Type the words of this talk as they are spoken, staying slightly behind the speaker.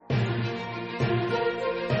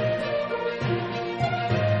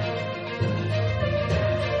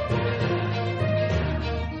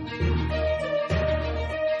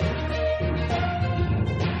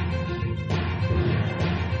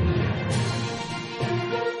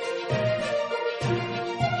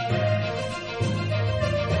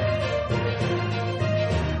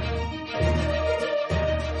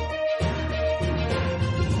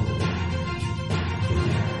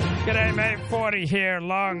story here,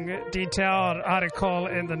 long, detailed article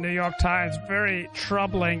in the New York Times, very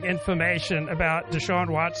troubling information about Deshaun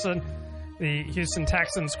Watson, the Houston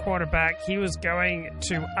Texans quarterback. He was going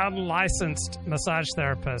to unlicensed massage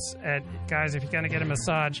therapists. And guys, if you're going to get a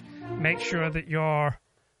massage, make sure that your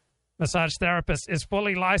massage therapist is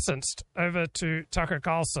fully licensed. Over to Tucker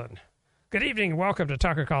Carlson. Good evening. Welcome to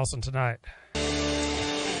Tucker Carlson Tonight.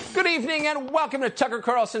 Good evening and welcome to Tucker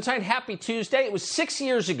Carlson Tonight. Happy Tuesday. It was 6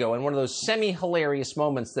 years ago in one of those semi-hilarious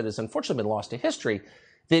moments that has unfortunately been lost to history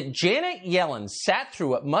that Janet Yellen sat through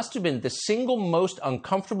what must have been the single most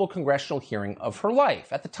uncomfortable congressional hearing of her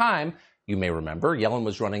life. At the time, you may remember, Yellen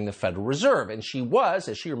was running the Federal Reserve, and she was,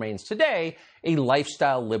 as she remains today, a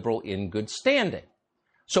lifestyle liberal in good standing.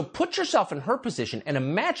 So put yourself in her position and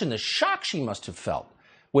imagine the shock she must have felt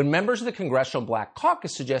when members of the Congressional Black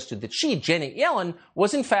Caucus suggested that she, Janet Yellen,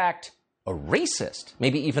 was in fact a racist,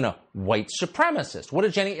 maybe even a white supremacist. What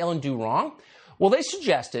did Janet Yellen do wrong? Well, they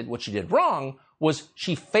suggested what she did wrong was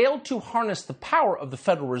she failed to harness the power of the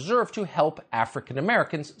Federal Reserve to help African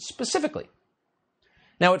Americans specifically.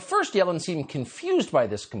 Now, at first, Yellen seemed confused by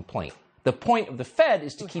this complaint. The point of the Fed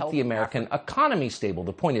is to keep the American economy stable.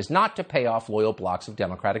 The point is not to pay off loyal blocks of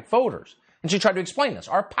Democratic voters. And she tried to explain this.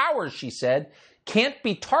 Our powers, she said, can't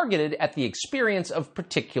be targeted at the experience of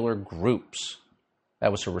particular groups.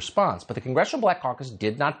 That was her response. But the Congressional Black Caucus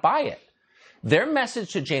did not buy it. Their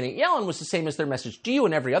message to Janet Yellen was the same as their message to you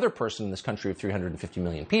and every other person in this country of 350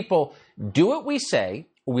 million people. Do what we say,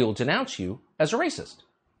 or we will denounce you as a racist.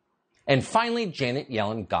 And finally, Janet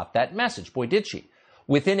Yellen got that message. Boy, did she.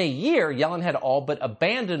 Within a year, Yellen had all but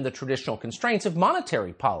abandoned the traditional constraints of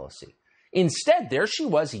monetary policy. Instead, there she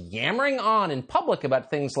was yammering on in public about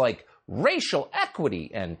things like racial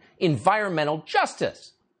equity and environmental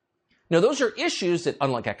justice. Now, those are issues that,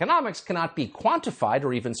 unlike economics, cannot be quantified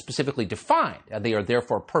or even specifically defined. They are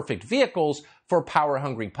therefore perfect vehicles for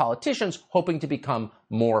power-hungry politicians hoping to become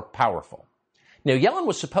more powerful. Now, Yellen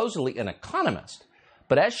was supposedly an economist,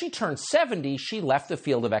 but as she turned 70, she left the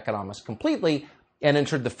field of economics completely and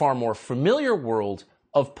entered the far more familiar world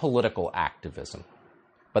of political activism.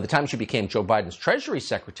 By the time she became Joe Biden's Treasury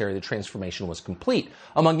Secretary, the transformation was complete.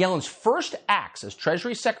 Among Yellen's first acts as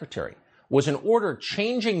Treasury Secretary was an order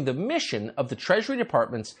changing the mission of the Treasury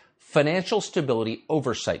Department's Financial Stability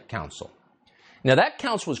Oversight Council. Now, that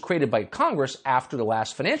council was created by Congress after the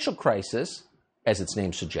last financial crisis, as its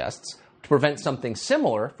name suggests, to prevent something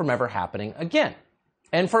similar from ever happening again.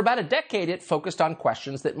 And for about a decade, it focused on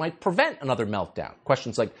questions that might prevent another meltdown.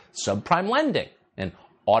 Questions like subprime lending and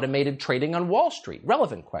automated trading on Wall Street,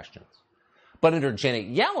 relevant questions. But under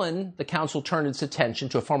Janet Yellen, the council turned its attention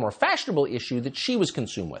to a far more fashionable issue that she was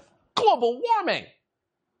consumed with: global warming.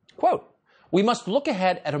 Quote, "We must look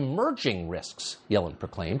ahead at emerging risks," Yellen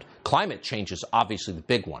proclaimed. Climate change is obviously the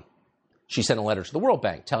big one. She sent a letter to the World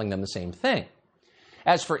Bank telling them the same thing.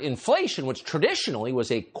 As for inflation, which traditionally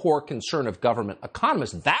was a core concern of government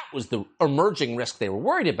economists, that was the emerging risk they were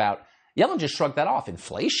worried about. Yellen just shrugged that off.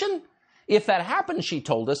 Inflation? If that happens, she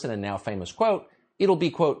told us in a now famous quote, it'll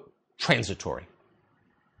be, quote, transitory.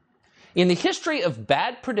 In the history of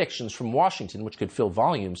bad predictions from Washington, which could fill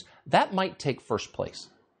volumes, that might take first place.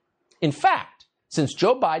 In fact, since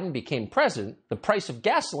Joe Biden became president, the price of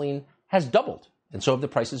gasoline has doubled, and so have the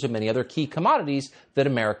prices of many other key commodities that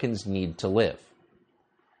Americans need to live.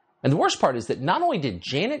 And the worst part is that not only did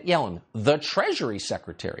Janet Yellen, the Treasury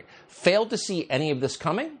Secretary, fail to see any of this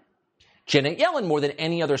coming, Janet Yellen, more than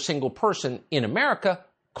any other single person in America,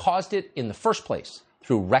 caused it in the first place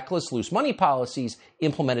through reckless loose money policies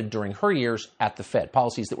implemented during her years at the Fed,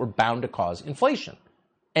 policies that were bound to cause inflation,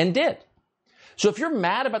 and did. So if you're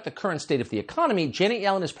mad about the current state of the economy, Janet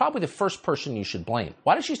Yellen is probably the first person you should blame.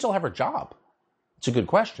 Why does she still have her job? It's a good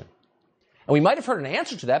question. And we might have heard an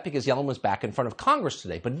answer to that because Yellen was back in front of Congress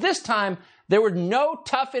today. But this time, there were no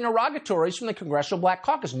tough interrogatories from the Congressional Black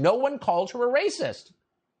Caucus. No one called her a racist.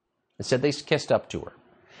 Instead, they kissed up to her.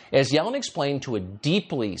 As Yellen explained to a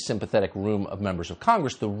deeply sympathetic room of members of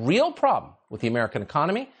Congress, the real problem with the American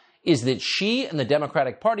economy is that she and the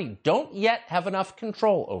Democratic Party don't yet have enough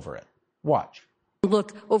control over it. Watch.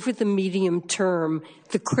 Look, over the medium term,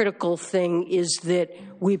 the critical thing is that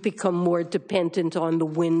we become more dependent on the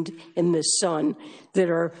wind and the sun that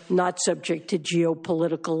are not subject to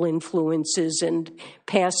geopolitical influences, and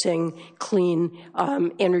passing clean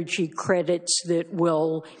energy credits that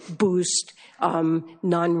will boost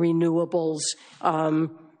non-renewables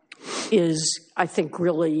is, I think,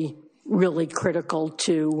 really, really critical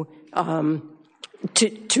to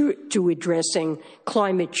addressing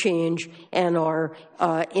climate change and our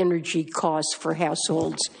energy costs for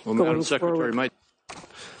households going Madam Secretary, forward.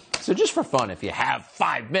 So just for fun, if you have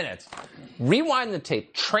 5 minutes, rewind the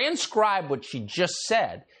tape, transcribe what she just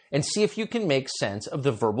said, and see if you can make sense of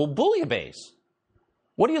the verbal bouillabaisse.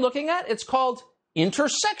 What are you looking at? It's called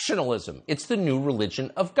intersectionalism. It's the new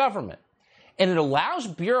religion of government. And it allows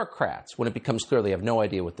bureaucrats, when it becomes clear they have no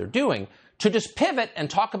idea what they're doing, to just pivot and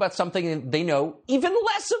talk about something they know even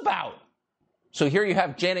less about. So here you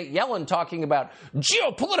have Janet Yellen talking about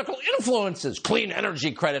geopolitical influences, clean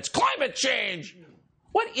energy credits, climate change.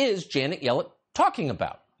 What is Janet Yellen talking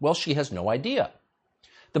about? Well, she has no idea.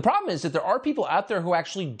 The problem is that there are people out there who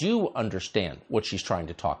actually do understand what she's trying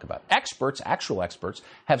to talk about. Experts, actual experts,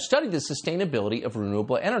 have studied the sustainability of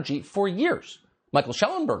renewable energy for years. Michael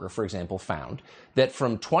Schellenberger, for example, found that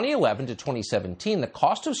from 2011 to 2017, the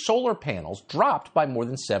cost of solar panels dropped by more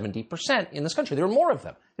than 70% in this country. There were more of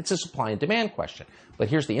them. It's a supply and demand question. But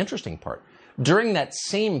here's the interesting part. During that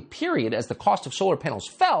same period, as the cost of solar panels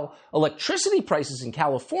fell, electricity prices in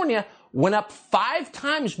California went up 5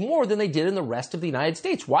 times more than they did in the rest of the United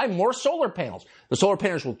States. Why? More solar panels. The solar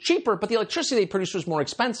panels were cheaper, but the electricity they produced was more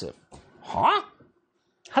expensive. Huh?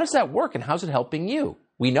 How does that work, and how's it helping you?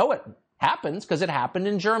 We know it happens because it happened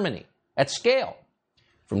in Germany at scale.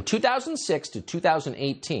 From 2006 to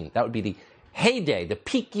 2018, that would be the heyday, the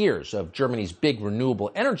peak years of Germany's big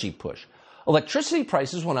renewable energy push, electricity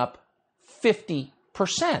prices went up 50%.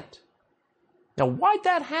 Now, why'd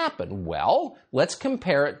that happen? Well, let's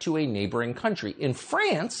compare it to a neighboring country. In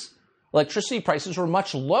France, electricity prices were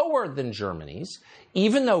much lower than Germany's,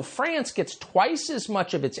 even though France gets twice as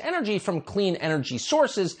much of its energy from clean energy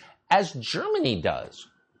sources as Germany does.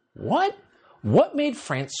 What? What made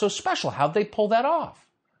France so special? How'd they pull that off?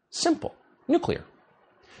 Simple. Nuclear.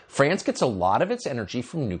 France gets a lot of its energy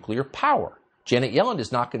from nuclear power. Janet Yellen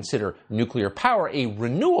does not consider nuclear power a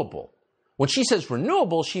renewable. When she says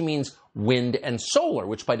renewable, she means wind and solar,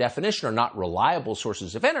 which by definition are not reliable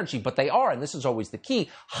sources of energy, but they are, and this is always the key,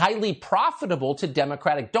 highly profitable to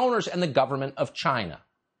democratic donors and the government of China.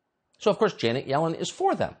 So, of course, Janet Yellen is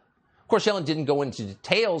for them. Of course, Yellen didn't go into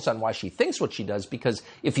details on why she thinks what she does, because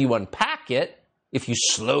if you unpack it, if you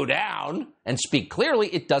slow down and speak clearly,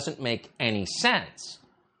 it doesn't make any sense.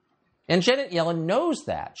 And Janet Yellen knows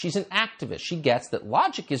that. She's an activist. She gets that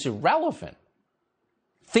logic is irrelevant.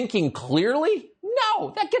 Thinking clearly?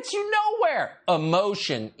 No, that gets you nowhere.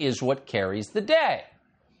 Emotion is what carries the day.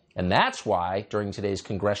 And that's why, during today's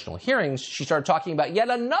congressional hearings, she started talking about yet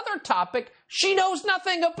another topic she knows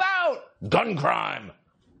nothing about: gun crime.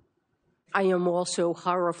 I am also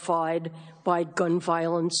horrified by gun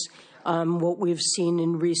violence, what we've seen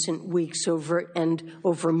in recent weeks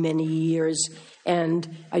over many years.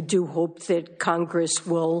 And I do hope that Congress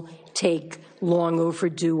will take long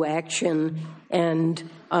overdue action and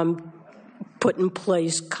put in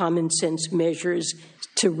place common sense measures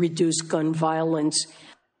to reduce gun violence.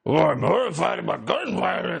 Oh, I'm horrified about gun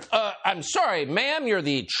violence. I'm sorry, ma'am, you're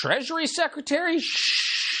the Treasury Secretary?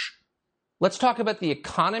 Shh. Let's talk about the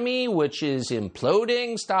economy, which is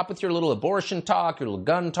imploding. Stop with your little abortion talk, your little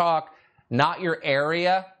gun talk. Not your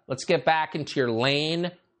area. Let's get back into your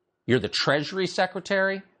lane. You're the Treasury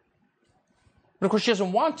Secretary. But of course, she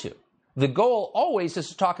doesn't want to. The goal always is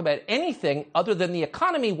to talk about anything other than the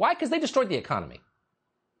economy. Why? Because they destroyed the economy.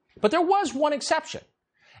 But there was one exception.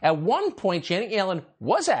 At one point, Janet Yellen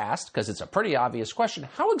was asked, because it's a pretty obvious question,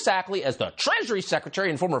 how exactly, as the Treasury Secretary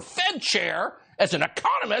and former Fed chair, as an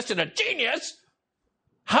economist and a genius,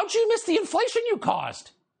 how'd you miss the inflation you caused?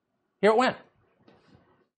 Here it went.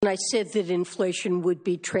 And I said that inflation would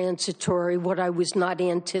be transitory. What I was not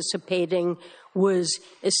anticipating was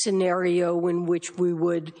a scenario in which we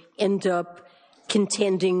would end up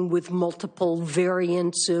contending with multiple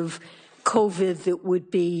variants of COVID that would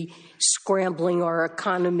be scrambling our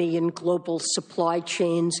economy and global supply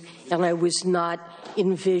chains. And I was not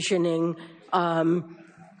envisioning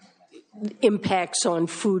impacts on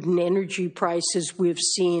food and energy prices we've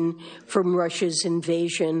seen from Russia's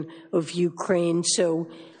invasion of Ukraine. So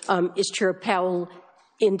as Chair Powell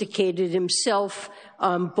indicated himself,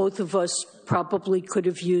 both of us probably could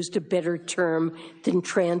have used a better term than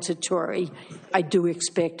transitory. I do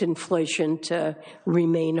expect inflation to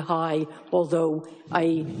remain high, although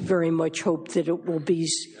I very much hope that it will be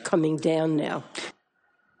coming down now.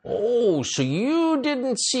 Oh, so you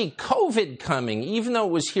didn't see COVID coming, even though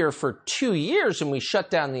it was here for 2 years and we shut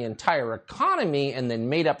down the entire economy and then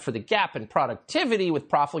made up for the gap in productivity with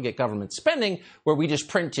profligate government spending, where we just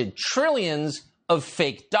printed trillions of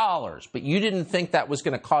fake dollars. But you didn't think that was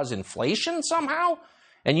going to cause inflation somehow?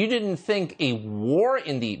 And you didn't think a war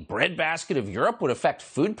in the breadbasket of Europe would affect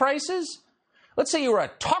food prices? Let's say you were a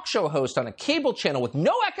talk show host on a cable channel with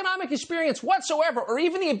no economic experience whatsoever or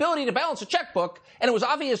even the ability to balance a checkbook, and it was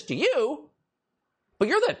obvious to you, but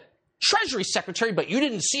you're the Treasury Secretary, but you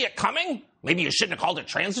didn't see it coming? Maybe you shouldn't have called it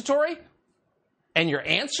transitory? And your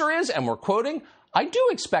answer is, and we're quoting, I do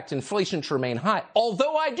expect inflation to remain high,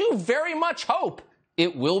 although I do very much hope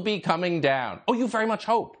it will be coming down. Oh, you very much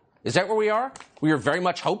hope. Is that where we are? We are very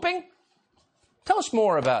much hoping? Tell us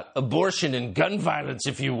more about abortion and gun violence,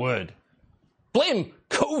 if you would. Blame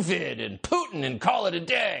COVID and Putin and call it a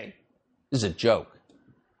day. This is a joke.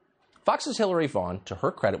 Fox's Hillary Vaughn, to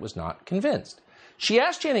her credit, was not convinced. She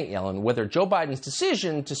asked Janet Yellen whether Joe Biden's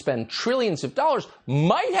decision to spend trillions of dollars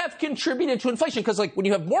might have contributed to inflation, because when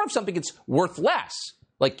you have more of something, it's worth less,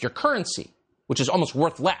 like your currency, which is almost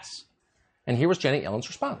worth less. And here was Janet Yellen's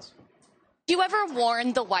response. Do you ever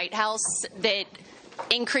warn the White House that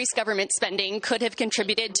increased government spending could have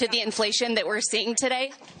contributed to the inflation that we're seeing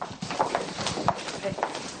today?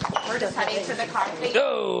 We're just heading to the car.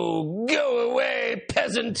 Oh, go away,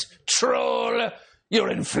 peasant troll. Your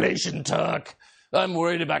inflation talk. I'm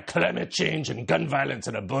worried about climate change and gun violence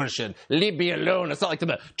and abortion. Leave me alone. It's not like I'm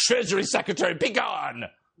the Treasury Secretary. Be gone.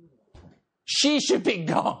 She should be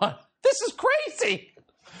gone. This is crazy.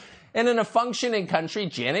 And in a functioning country,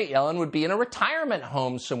 Janet Yellen would be in a retirement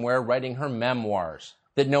home somewhere writing her memoirs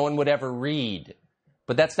that no one would ever read.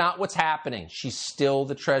 But that's not what's happening. She's still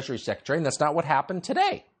the Treasury Secretary, and that's not what happened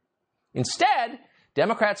today. Instead,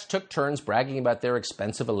 Democrats took turns bragging about their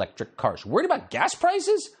expensive electric cars. Worried about gas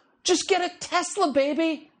prices? Just get a Tesla,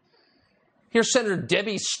 baby. Here's Senator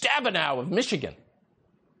Debbie Stabenow of Michigan.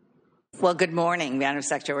 Well, good morning, Madam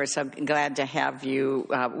Secretary. We're so glad to have you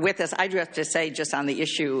with us. I do have to say, just on the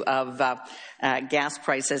issue of gas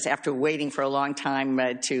prices, after waiting for a long time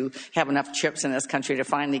to have enough chips in this country to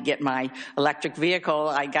finally get my electric vehicle,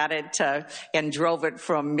 I got it and drove it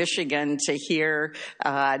from Michigan to here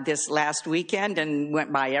this last weekend and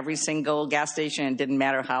went by every single gas station, and it didn't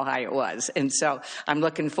matter how high it was. And so I'm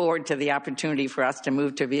looking forward to the opportunity for us to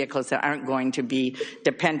move to vehicles that aren't going to be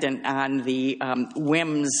dependent on the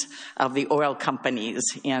whims of the oil companies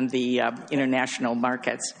and the international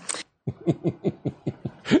markets.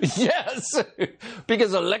 Yes,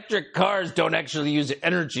 because electric cars don't actually use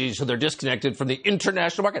energy, so they're disconnected from the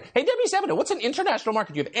international market. Hey, Debbie Stabenow, what's an international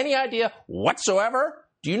market? Do you have any idea whatsoever?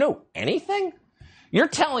 Do you know anything? You're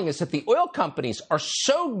telling us that the oil companies are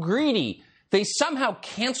so greedy, they somehow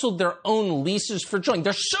canceled their own leases for drilling.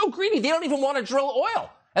 They're so greedy, they don't even want to drill oil.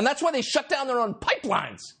 And that's why they shut down their own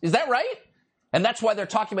pipelines. Is that right? And that's why they're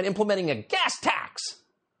talking about implementing a gas tax,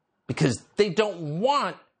 because they don't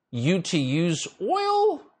want you to use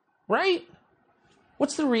oil, right?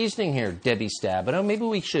 What's the reasoning here, Debbie Stabenow? Maybe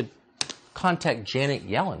we should contact Janet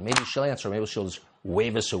Yellen. Maybe she'll answer. Maybe she'll just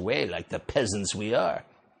wave us away like the peasants we are.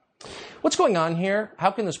 What's going on here?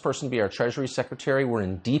 How can this person be our Treasury Secretary? We're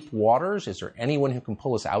in deep waters. Is there anyone who can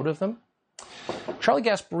pull us out of them? Charlie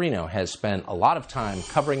Gasparino has spent a lot of time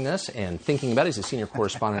covering this and thinking about it. He's a senior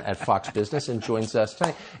correspondent at Fox Business and joins us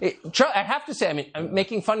tonight. Charlie, I have to say, I'm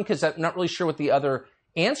making fun because I'm not really sure what the other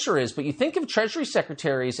answer is, but you think of Treasury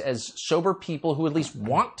Secretaries as sober people who at least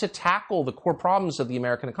want to tackle the core problems of the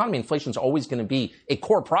American economy. Inflation's always going to be a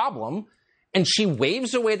core problem. And she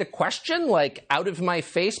waves away the question, like, out of my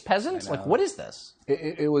face, peasants? Like, what is this?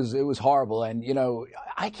 It was horrible. And,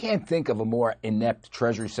 I can't think of a more inept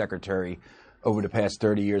Treasury Secretary over the past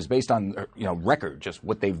 30 years based on, record, just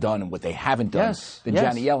what they've done and what they haven't done than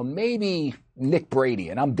Janet Yellen. Maybe Nick Brady,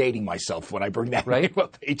 and I'm dating myself when I bring that name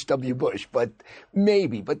up, H.W. Bush, but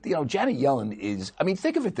maybe. But, Janet Yellen is,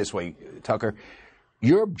 think of it this way, Tucker.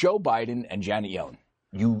 You're Joe Biden and Janet Yellen.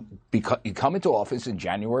 You come into office in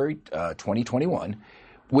January 2021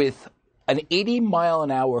 with an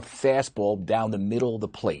 80-mile-an-hour fastball down the middle of the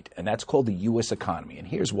plate, and that's called the U.S. economy. And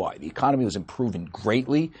here's why. The economy was improving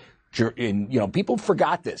greatly. People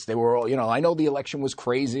forgot this. They were all, I know the election was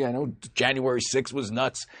crazy. I know January 6th was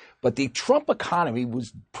nuts. But the Trump economy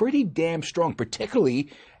was pretty damn strong,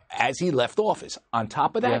 particularly as he left office. On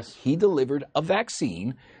top of that, he delivered a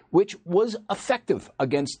vaccine which was effective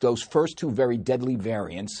against those first two very deadly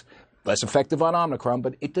variants. Less effective on Omicron,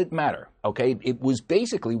 but it didn't matter, okay? It was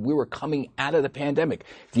basically we were coming out of the pandemic.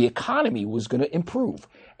 The economy was going to improve.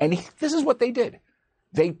 And this is what they did.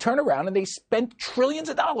 They turned around and they spent trillions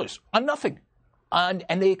of dollars on nothing. And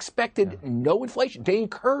they expected no inflation. They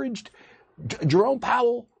encouraged Jerome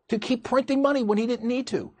Powell to keep printing money when he didn't need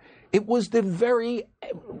to. It was a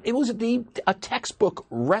textbook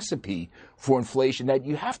recipe for inflation that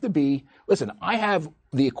you have to be. Listen, I have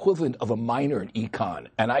the equivalent of a minor in econ,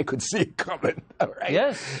 and I could see it coming. Right?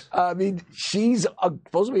 Yes. I mean, she's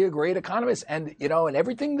supposed to be a great economist, and and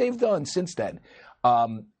everything they've done since then.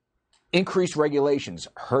 Increased regulations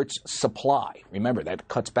hurts supply. Remember, that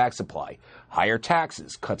cuts back supply. Higher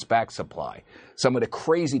taxes cuts back supply. Some of the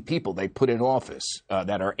crazy people they put in office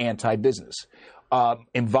that are anti-business.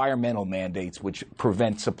 Environmental mandates which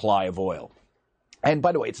prevent supply of oil. And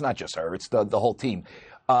by the way, it's not just her; it's the whole team.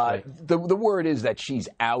 Right. The word is that she's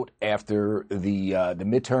out after the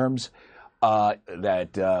midterms.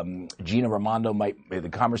 That Gina Raimondo the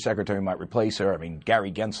Commerce Secretary, might replace her. I mean,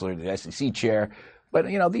 Gary Gensler, the SEC chair. But,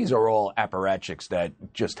 these are all apparatchiks that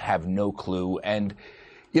just have no clue. And,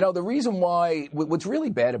 the reason why, what's really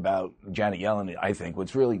bad about Janet Yellen, I think,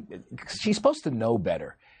 she's supposed to know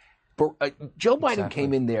better. But Joe Biden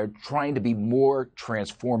came in there trying to be more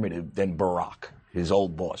transformative than Barack, his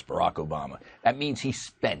old boss, Barack Obama. That means he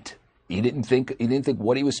spent. He didn't think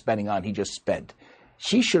what he was spending on, he just spent.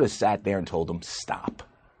 She should have sat there and told him, stop.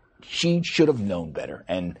 She should have known better.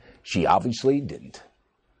 And she obviously didn't.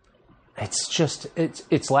 It's just,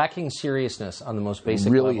 it's lacking seriousness on the most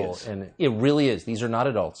basic really level. Is. And it really is. These are not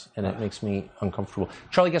adults, and it makes me uncomfortable.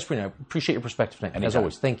 Charlie Gasparino, I appreciate your perspective tonight. Anytime. As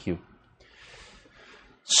always, thank you.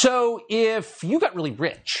 So if you got really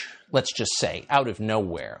rich, let's just say, out of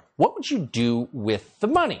nowhere, what would you do with the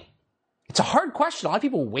money? It's a hard question. A lot of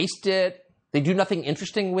people waste it. They do nothing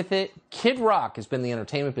interesting with it. Kid Rock has been in the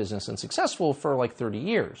entertainment business and successful for like 30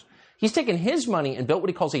 years. He's taken his money and built what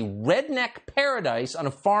he calls a redneck paradise on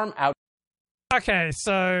a farm out. Okay,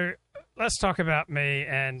 so let's talk about me,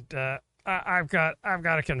 and I've got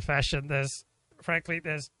a confession. There's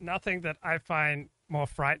nothing that I find more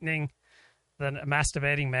frightening than a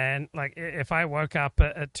masturbating man. Like, if I woke up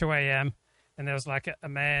at 2 a.m. and there was like a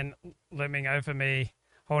man looming over me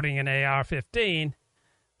holding an AR-15,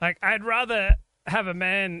 like, I'd rather have a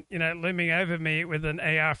man, looming over me with an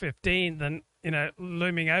AR-15 than,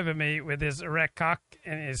 looming over me with his erect cock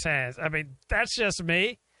in his hands. I mean, that's just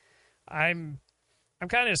me. I'm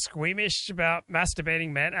kind of squeamish about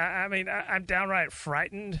masturbating men. I'm downright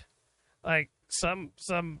frightened. Like some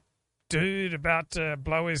dude about to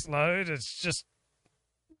blow his load. It's just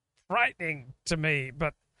frightening to me.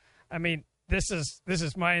 But I mean, this is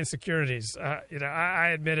my insecurities. I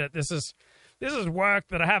admit it. This is work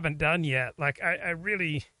that I haven't done yet. Like I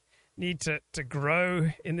really need to grow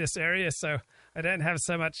in this area so I don't have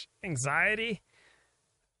so much anxiety.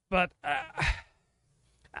 But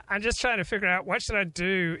I'm just trying to figure out what should I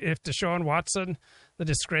do if Deshaun Watson, the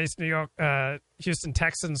disgraced Houston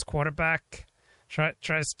Texans quarterback,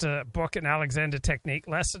 tries to book an Alexander Technique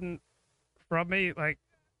lesson from me. Like,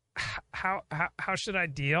 how should I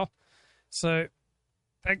deal? So,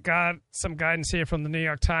 thank God, some guidance here from the New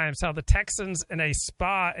York Times, how the Texans in a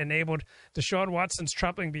spa enabled Deshaun Watson's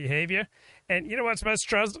troubling behavior. And you know what's most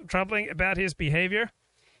troubling about his behavior?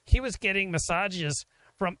 He was getting massages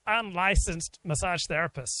from unlicensed massage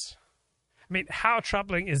therapists. I mean, how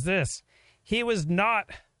troubling is this? He was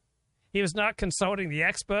not consulting the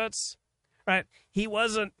experts, right? He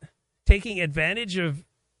wasn't taking advantage of,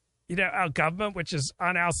 our government, which is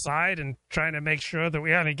on our side and trying to make sure that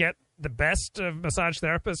we only get the best of massage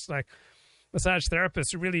therapists, like massage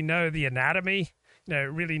therapists who really know the anatomy,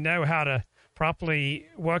 really know how to properly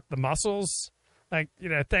work the muscles. Like,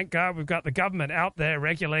 thank God we've got the government out there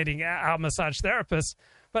regulating our massage therapists.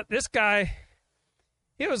 But this guy,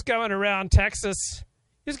 he was going around Texas.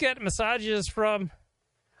 He was getting massages from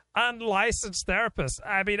unlicensed therapists.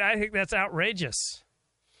 I mean, I think that's outrageous.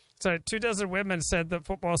 So 24 women said that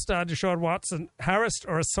football star Deshaun Watson harassed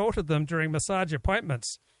or assaulted them during massage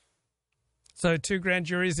appointments. So 2 grand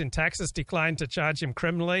juries in Texas declined to charge him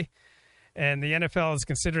criminally. And the NFL is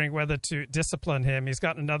considering whether to discipline him. He's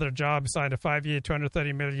gotten another job, signed a 5-year,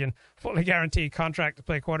 $230 million, fully guaranteed contract to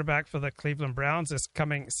play quarterback for the Cleveland Browns this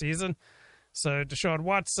coming season. So Deshaun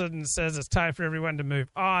Watson says it's time for everyone to move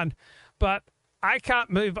on. But I can't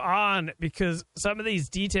move on because some of these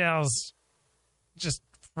details just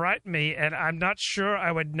frighten me, and I'm not sure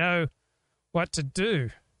I would know what to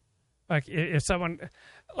do. Like, if someone...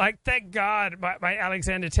 Like, thank God, my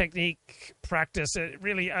Alexander Technique practice, it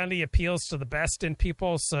really only appeals to the best in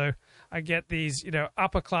people. So I get these,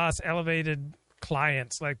 upper-class, elevated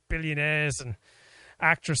clients, like billionaires and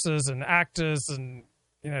actresses and actors and,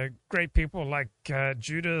 great people like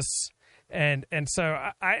Judas. And so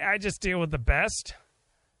I just deal with the best.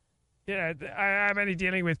 I'm only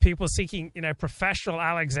dealing with people seeking, professional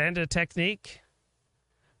Alexander Technique.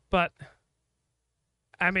 But...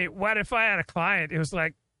 I mean, what if I had a client who was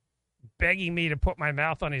like, begging me to put my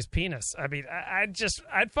mouth on his penis. I mean,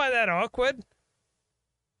 I'd find that awkward.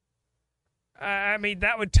 I mean,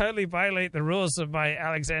 that would totally violate the rules of my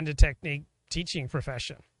Alexander Technique teaching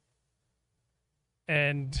profession.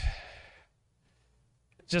 And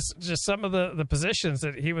just some of the positions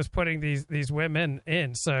that he was putting these women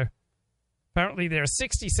in. So apparently there are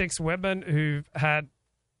 66 women who've had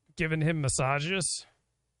given him massages.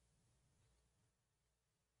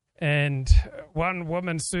 And one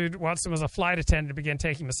woman sued Watson was a flight attendant and began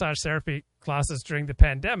taking massage therapy classes during the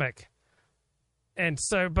pandemic. And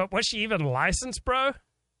so, but was she even licensed, bro?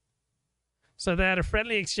 So they had a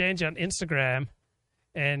friendly exchange on Instagram.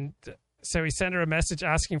 And so he sent her a message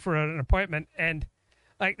asking for an appointment. And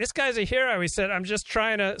like, this guy's a hero. He said, I'm just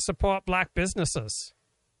trying to support black businesses.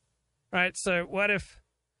 Right? So what if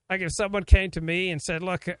someone came to me and said,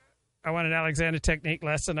 look, I want an Alexander Technique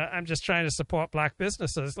lesson. I'm just trying to support black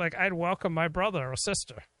businesses. Like, I'd welcome my brother or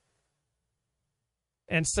sister.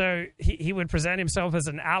 And so he would present himself as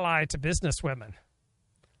an ally to business women.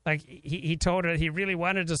 Like, he told her he really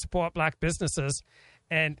wanted to support black businesses.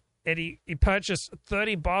 And he purchased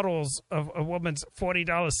 30 bottles of a woman's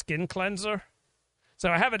 $40 skin cleanser. So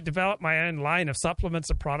I haven't developed my own line of supplements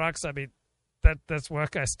and products. I mean, that's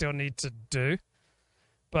work I still need to do.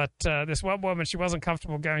 But this one woman, she wasn't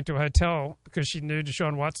comfortable going to a hotel because she knew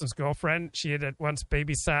Deshaun Watson's girlfriend. She had at once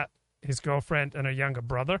babysat his girlfriend and her younger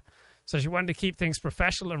brother. So she wanted to keep things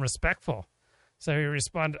professional and respectful. So he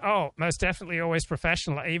responded, oh, most definitely always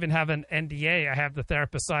professional. I even have an NDA I have the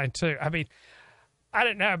therapist sign too. I mean, I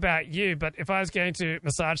don't know about you, but if I was going to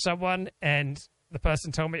massage someone and the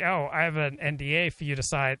person told me, oh, I have an NDA for you to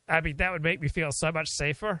sign, I mean, that would make me feel so much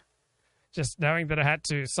safer. Just knowing that I had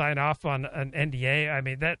to sign off on an NDA, I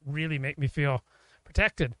mean, that really made me feel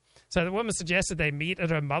protected. So the woman suggested they meet at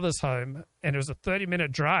her mother's home, and it was a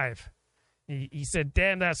 30-minute drive. He said,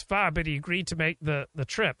 damn, that's far, but he agreed to make the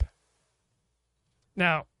trip.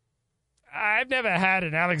 Now, I've never had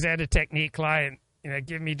an Alexander Technique client,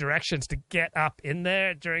 give me directions to get up in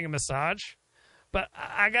there during a massage, but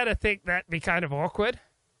I got to think that'd be kind of awkward.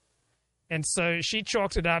 And so she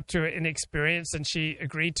chalked it up to inexperience, and she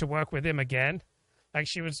agreed to work with him again. Like,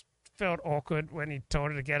 she felt awkward when he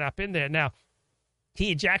told her to get up in there. Now,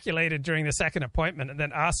 he ejaculated during the second appointment and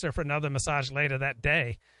then asked her for another massage later that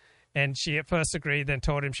day. And she at first agreed, then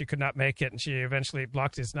told him she could not make it, and she eventually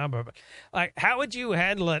blocked his number. But like, how would you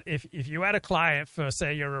handle it if you had a client for,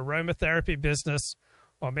 say, your aromatherapy business,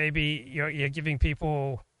 or maybe you're giving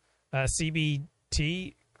people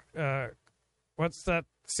CBT? What's that?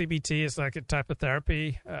 CBT is like a type of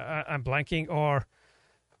therapy. I'm blanking. Or,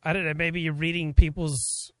 I don't know, maybe you're reading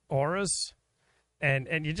people's auras and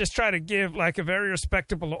you just try to give like a very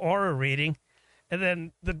respectable aura reading, and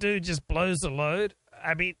then the dude just blows the load.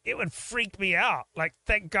 I mean, it would freak me out. Like,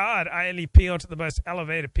 thank God I only appeal to the most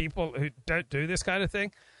elevated people who don't do this kind of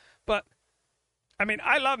thing. But, I mean,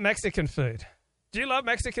 I love Mexican food. Do you love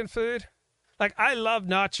Mexican food? Like, I love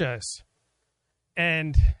nachos.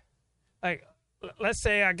 And, like, let's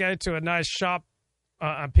say I go to a nice shop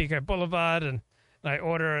on Pico Boulevard and I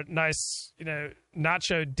order a nice,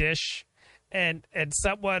 nacho dish, and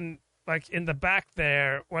someone like in the back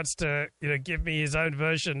there wants to, give me his own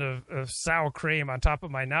version of sour cream on top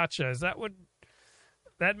of my nachos.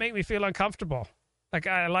 That make me feel uncomfortable. Like,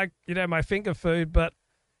 I like, my finger food, but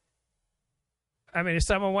I mean, if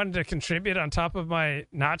someone wanted to contribute on top of my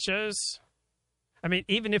nachos, I mean,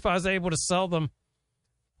 even if I was able to sell them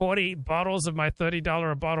 40 bottles of my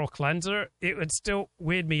 $30 a bottle cleanser, it would still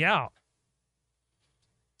weird me out.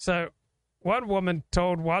 So one woman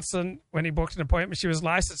told Watson when he booked an appointment she was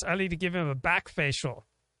licensed only to give him a back facial.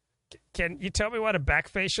 Can you tell me what a back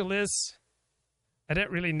facial is? I don't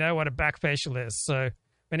really know what a back facial is. So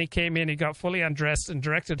when he came in, he got fully undressed and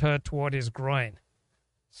directed her toward his groin.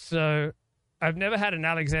 So I've never had an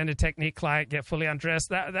Alexander Technique client get fully undressed.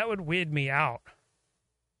 That would weird me out.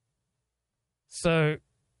 So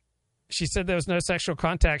she said there was no sexual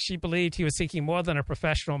contact. She believed he was seeking more than a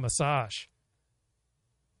professional massage.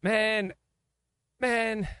 Man,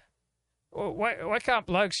 why can't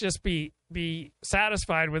blokes just be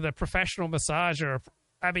satisfied with a professional massage, or,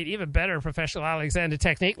 I mean, even better, a professional Alexander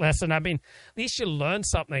Technique lesson? I mean, at least you learn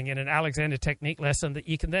something in an Alexander Technique lesson that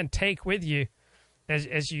you can then take with you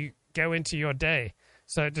as you go into your day.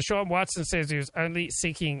 So Deshaun Watson says he was only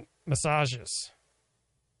seeking massages.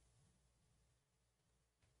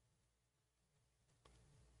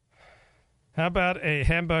 How about a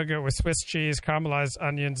hamburger with Swiss cheese, caramelized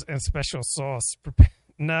onions, and special sauce?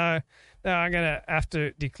 No, I'm going to have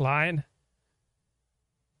to decline.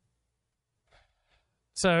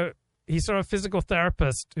 So he saw a physical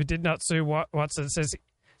therapist who did not sue Watson. Says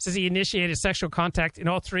says he initiated sexual contact in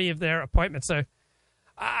all 3 of their appointments. So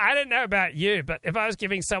I don't know about you, but if I was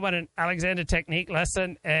giving someone an Alexander Technique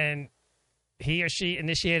lesson and he or she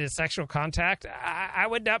initiated sexual contact, I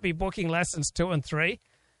would not be booking lessons 2 and 3.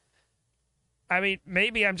 I mean,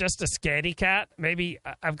 maybe I'm just a scaredy cat. Maybe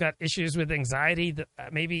I've got issues with anxiety. That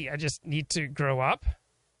maybe I just need to grow up.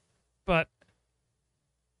 But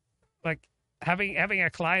like having a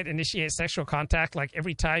client initiate sexual contact like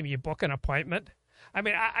every time you book an appointment, I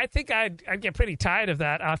mean, I think I'd get pretty tired of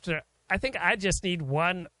that after. I think I just need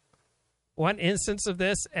one instance of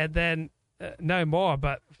this and then no more.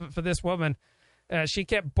 But for this woman, she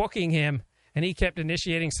kept booking him and he kept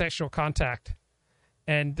initiating sexual contact.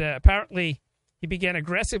 And apparently he began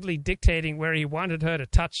aggressively dictating where he wanted her to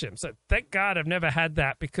touch him. So thank God I've never had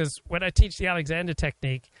that, because when I teach the Alexander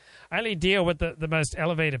Technique, I only deal with the most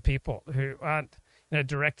elevated people who aren't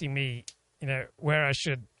directing me where I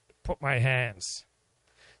should put my hands.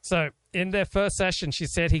 So in their first session, she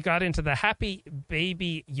said he got into the happy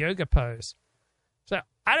baby yoga pose. So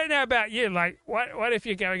I don't know about you. Like, what if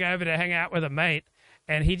you're going over to hang out with a mate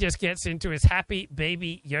and he just gets into his happy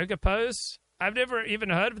baby yoga pose? I've never even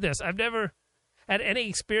heard of this. I've never had any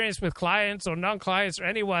experience with clients or non-clients or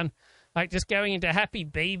anyone like just going into happy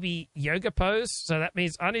baby yoga pose. So that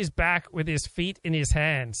means on his back with his feet in his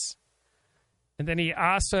hands. And then he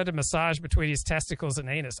asked her to massage between his testicles and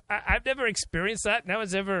anus. I've never experienced that. No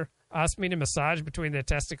one's ever asked me to massage between their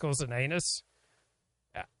testicles and anus.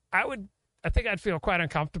 I think I'd feel quite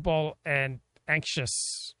uncomfortable and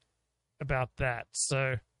anxious about that.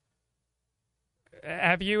 So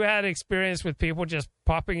have you had experience with people just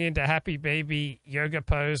popping into happy baby yoga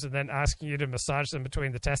pose and then asking you to massage them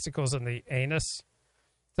between the testicles and the anus?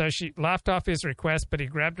 So she laughed off his request, but he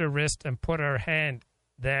grabbed her wrist and put her hand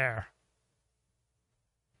there.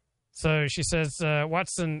 So she says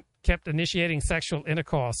Watson kept initiating sexual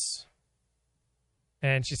intercourse.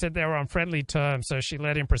 And she said they were on friendly terms, so she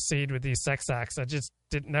let him proceed with these sex acts. I just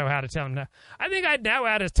didn't know how to tell him no. I think I'd know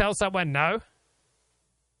how to tell someone no.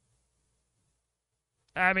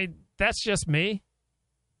 I mean, that's just me.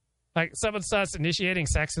 Like, someone starts initiating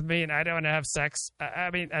sex with me and I don't want to have sex. I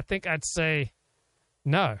mean, I think I'd say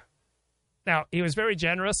no. Now, he was very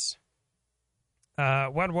generous.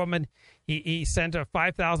 One woman, he sent her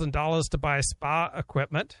 $5,000 to buy spa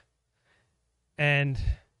equipment. And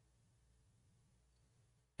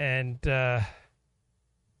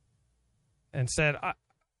said,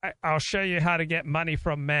 I'll show you how to get money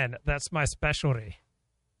from men. That's my specialty.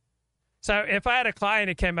 So if I had a client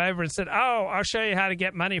who came over and said, oh, I'll show you how to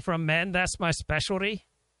get money from men, that's my specialty,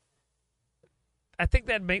 I think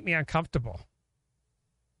that'd make me uncomfortable.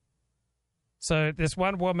 So this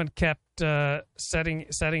one woman kept setting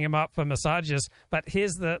him up for massages. But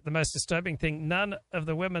here's the most disturbing thing. None of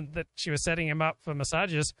the women that she was setting him up for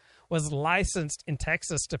massages was licensed in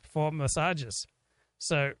Texas to perform massages.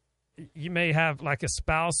 So you may have like a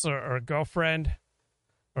spouse or a girlfriend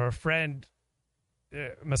or a friend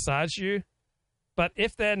massage you. But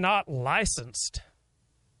if they're not licensed,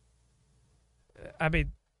 I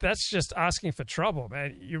mean, that's just asking for trouble,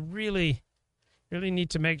 man. You really need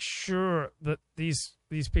to make sure that these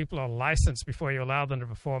people are licensed before you allow them to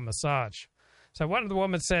perform massage. So one of the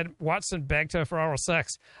women said Watson begged her for oral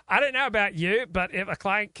sex. I don't know about you, but if a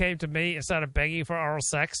client came to me and started begging for oral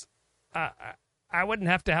sex, I wouldn't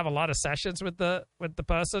have to have a lot of sessions with the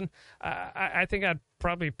person. I think I'd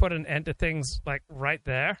probably put an end to things like right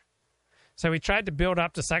there. So we tried to build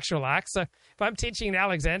up to sexual acts. So if I'm teaching an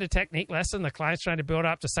Alexander Technique lesson, the client's trying to build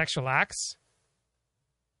up to sexual acts,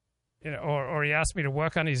 or he asked me to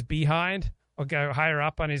work on his behind or go higher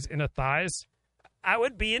up on his inner thighs, I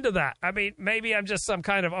would be into that. I mean, maybe I'm just some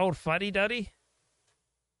kind of old fuddy-duddy.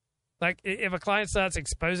 Like, if a client starts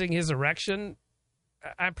exposing his erection,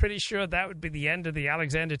 I'm pretty sure that would be the end of the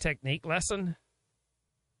Alexander Technique lesson.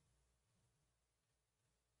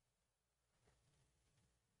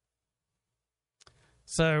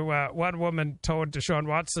 So one woman told Deshaun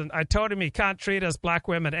Watson, I told him he can't treat us black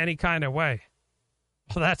women any kind of way.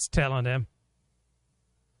 Well, that's telling him.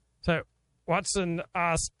 So Watson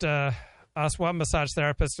asked one massage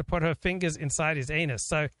therapist to put her fingers inside his anus.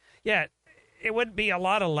 So, yeah, it wouldn't be a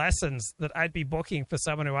lot of lessons that I'd be booking for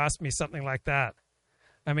someone who asked me something like that.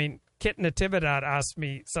 I mean, Kit Natividad asked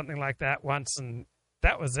me something like that once, and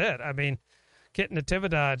that was it. I mean, Kit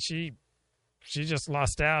Natividad, she just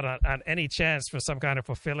lost out on any chance for some kind of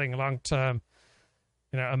fulfilling, long-term,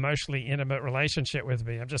 emotionally intimate relationship with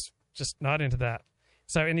me. I'm just not into that.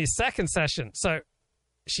 So in his second session, so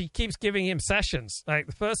she keeps giving him sessions. Like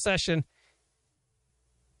the first session,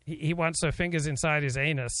 he wants her fingers inside his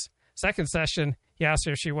anus. Second session, he asks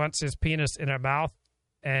her if she wants his penis in her mouth.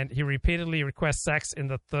 and he repeatedly requests sex in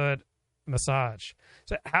the third massage.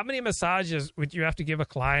 So how many massages would you have to give a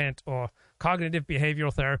client, or cognitive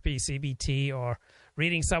behavioral therapy, CBT, or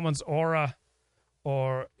reading someone's aura,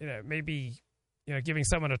 or maybe giving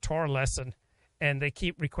someone a Torah lesson, and they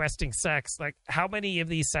keep requesting sex? Like, how many of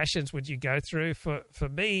these sessions would you go through? For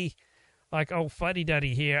me, like, oh,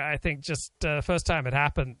 fuddy-duddy here, I think just the first time it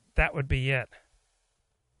happened, that would be it.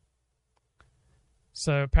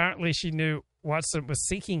 So apparently she knew Watson was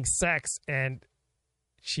seeking sex, and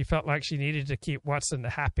she felt like she needed to keep Watson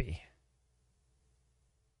happy.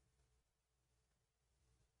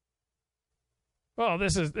 Well,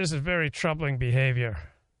 this is very troubling behavior.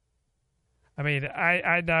 I mean,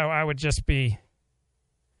 I know I would just be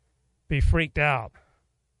freaked out.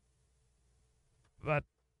 But,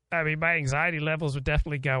 I mean, my anxiety levels would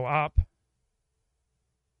definitely go up.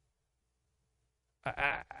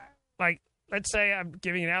 Like, let's say I'm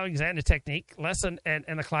giving an Alexander Technique lesson and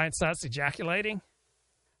the client starts ejaculating.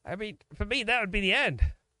 I mean, for me, that would be the end.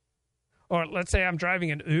 Or let's say I'm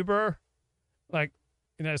driving an Uber, like,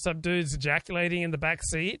 some dude's ejaculating in the back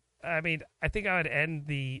seat. I mean, I think I would end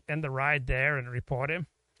the ride there and report him.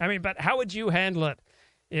 I mean, but how would you handle it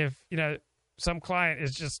if, some client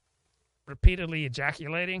is just repeatedly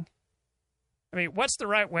ejaculating? I mean, what's the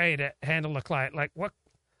right way to handle a client? Like,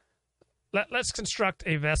 let's construct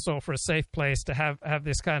a vessel for a safe place to have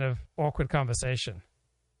this kind of awkward conversation.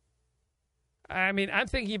 I mean, I'm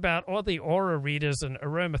thinking about all the aura readers and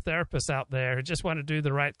aromatherapists out there who just want to do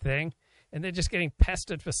the right thing, and they're just getting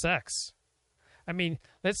pestered for sex. I mean,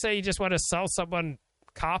 let's say you just want to sell someone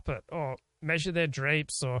carpet or measure their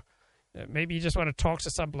drapes, or maybe you just want to talk to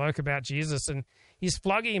some bloke about Jesus, and he's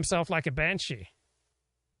flogging himself like a banshee.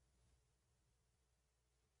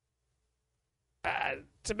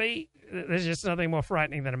 To me, there's just nothing more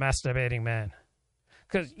frightening than a masturbating man.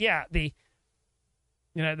 Because, yeah, the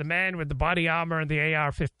man with the body armor and the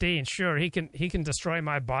AR-15, sure, he can destroy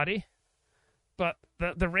my body. But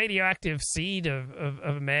the radioactive seed of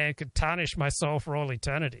a man could tarnish my soul for all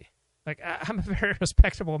eternity. Like, I'm a very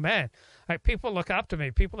respectable man. Like, people look up to me.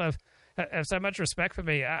 People have so much respect for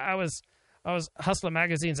me. I was Hustler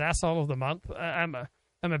Magazine's Asshole of the Month. I'm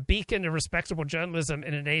a beacon of respectable journalism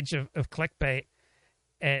in an age of clickbait.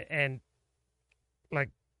 And like,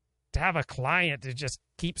 to have a client that just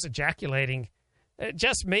keeps ejaculating,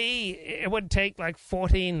 just me, it would take like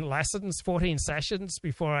 14 sessions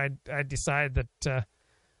before I'd decide that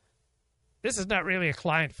this is not really a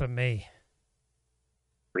client for me.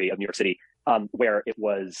 Of New York City, where it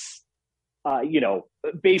was,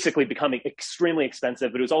 basically becoming extremely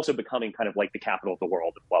expensive, but it was also becoming kind of like the capital of the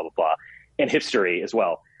world, and blah, blah, blah, and history as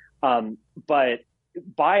well. I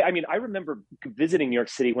remember visiting New York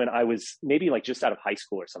City when I was maybe like just out of high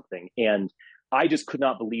school or something. And I just could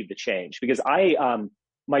not believe the change, because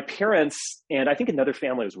my parents and I think another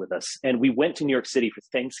family was with us, and we went to New York City for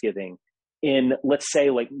Thanksgiving in, let's say,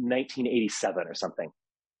 like 1987 or something.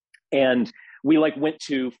 And we like went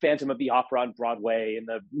to Phantom of the Opera on Broadway and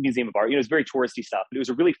the Museum of Art. It was very touristy stuff, but it was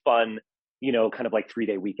a really fun, kind of like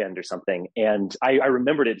 3-day weekend or something. And I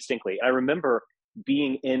remembered it distinctly. I remember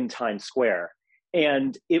being in Times Square,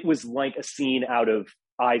 and it was like a scene out of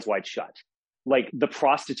Eyes Wide Shut. Like, the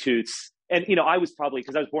prostitutes, and, I was probably,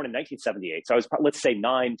 because I was born in 1978, so I was, let's say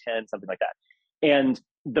 9, 10, something like that. And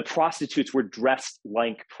the prostitutes were dressed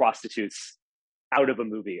like prostitutes out of a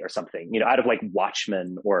movie or something, out of like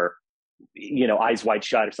Watchmen or, Eyes Wide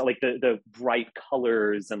Shut, or something, like the bright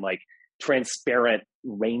colors and like transparent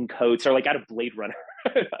raincoats, or like out of Blade Runner,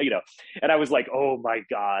 and I was like, oh my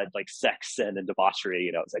God, like sex and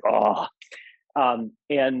debauchery, it's like, oh.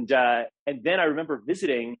 And then I remember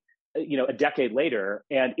visiting, a decade later,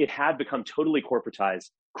 and it had become totally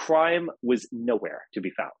corporatized. Crime was nowhere to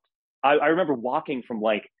be found. I remember walking from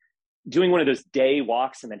like doing one of those day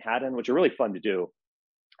walks in Manhattan, which are really fun to do,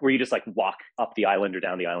 where you just like walk up the island or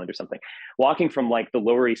down the island or something, walking from like the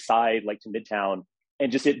Lower East Side, like to Midtown,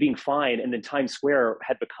 and just it being fine. And then Times Square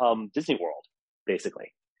had become Disney World,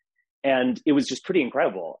 basically. And it was just pretty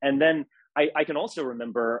incredible. And then I can also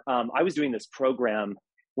remember, I was doing this program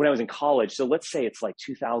when I was in college. So let's say it's like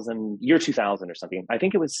 2000 or something. I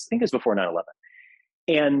think it was before 9/11.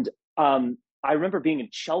 And I remember being in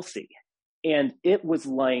Chelsea, and it was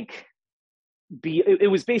like, it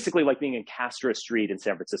was basically like being in Castro Street in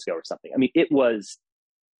San Francisco or something. I mean, it was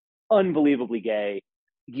unbelievably gay.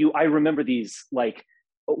 I remember these, like,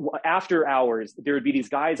 after hours, there would be these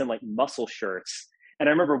guys in like muscle shirts. And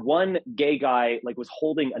I remember one gay guy like was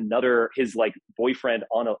holding his like boyfriend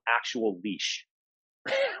on an actual leash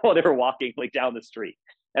while they were walking like down the street.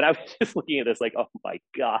 And I was just looking at this like, oh my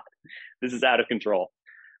God, this is out of control.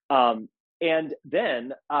 And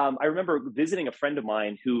then I remember visiting a friend of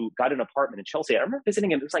mine who got an apartment in Chelsea. I remember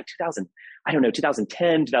visiting him. It was like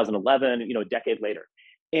 2010, 2011, a decade later.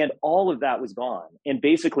 And all of that was gone. And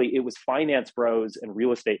basically it was finance bros and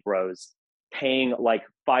real estate bros paying like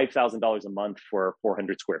 $5,000 a month for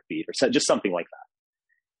 400 square feet or so, just something like that.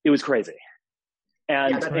 It was crazy.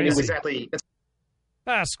 And it was exactly.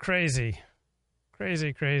 That's crazy.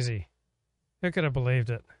 Crazy. Who could have believed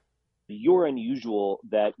it? You're unusual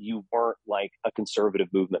that you weren't like a conservative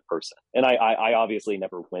movement person. And I obviously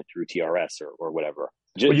never went through TRS or whatever.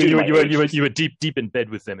 Well, you were deep in bed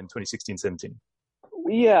with them in 2016, 17.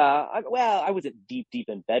 Yeah. I wasn't deep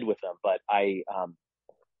in bed with them, but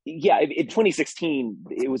in 2016,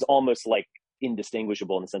 it was almost like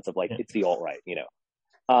indistinguishable in the sense of like, it's the alt-right,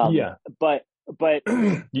 But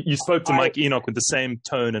you spoke to Mike Enoch with the same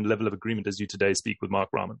tone and level of agreement as you today speak with Mark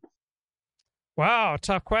Rahman. Wow,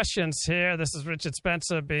 tough questions here. This is Richard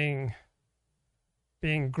Spencer being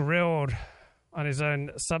grilled on his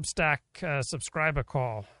own Substack subscriber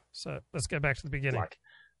call. So let's get back to the beginning.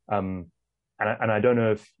 And I don't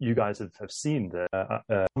know if you guys have seen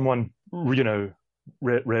someone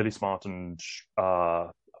really smart and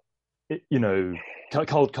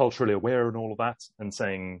culturally aware and all of that, and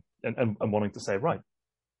saying and wanting to say, right,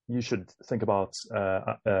 you should think about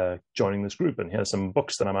joining this group, and here's some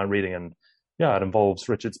books that I'm reading, and yeah, it involves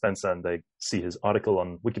Richard Spencer, and they see his article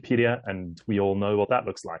on Wikipedia, and we all know what that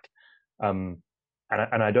looks like. And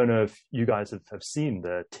I don't know if you guys have seen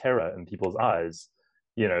the terror in people's eyes,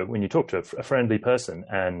 when you talk to a friendly person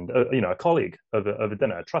and a colleague over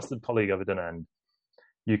dinner, a trusted colleague over dinner, and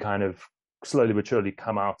you kind of slowly but surely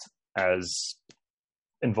come out as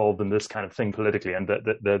involved in this kind of thing politically, and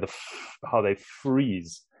how they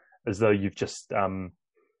freeze as though you've just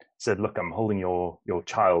said, look, I'm holding your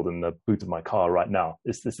child in the boot of my car right now.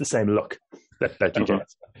 It's the same look that you get.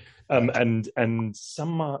 And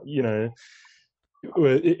some,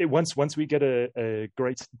 once we get a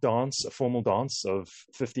great dance, a formal dance of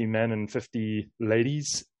 50 men and 50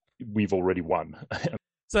 ladies, we've already won.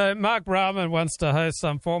 So Mark Rahman wants to host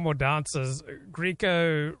some formal dances,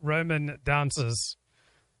 Greco-Roman dances.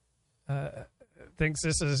 Thinks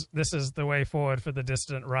this is the way forward for the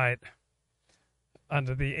dissident right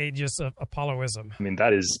under the aegis of Apolloism. I mean,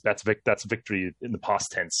 that's victory in the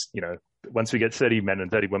past tense. Once we get 30 men and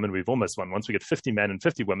 30 women, we've almost won. Once we get 50 men and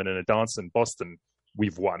 50 women in a dance in Boston,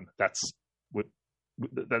 we've won. That's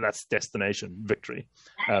destination victory.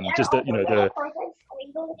 Just that,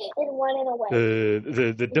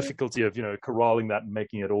 the difficulty of corralling that and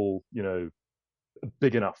making it all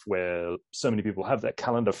big enough where so many people have that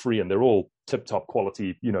calendar free and they're all tip-top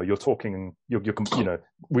quality. You're talking,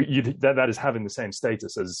 that is having the same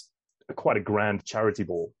status as quite a grand charity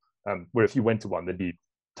ball, where if you went to one, there'd be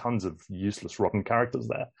tons of useless, rotten characters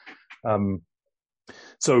there.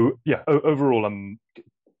 So yeah, overall, I'm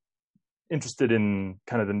interested in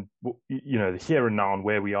kind of the here and now and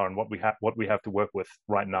where we are and what we have to work with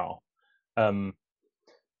right now.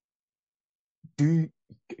 Do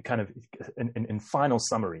kind of in final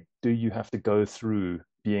summary, do you have to go through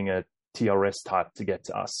being a TRS type to get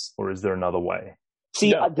to us, or is there another way?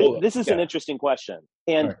 See, this is an interesting question.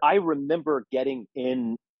 And right. I remember getting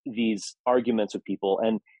in these arguments with people,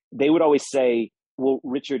 and they would always say, well,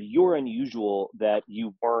 Richard, you're unusual that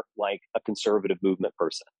you weren't like a conservative movement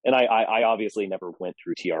person. And I obviously never went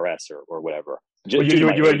through TRS or whatever.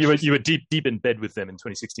 You were deep in bed with them in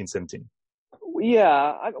 2016, 17. Yeah.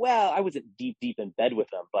 I wasn't deep in bed with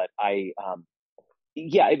them, but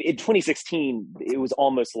in 2016, it was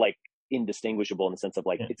almost like indistinguishable in the sense of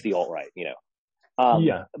like, it's the alt-right,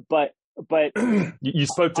 But you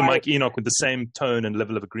spoke to Mike Enoch with the same tone and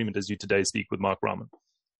level of agreement as you today speak with Mark Rahman.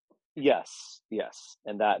 Yes.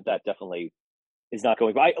 And that definitely is not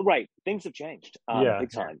going by. Right. Things have changed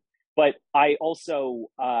big time. But I also,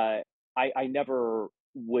 I never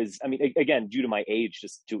was, I mean, again, due to my age,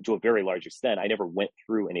 just to a very large extent, I never went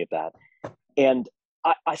through any of that. And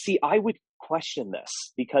I would question this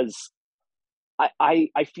because I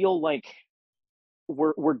feel like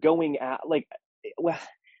we're going at like, well,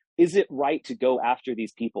 is it right to go after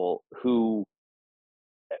these people who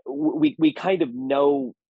we kind of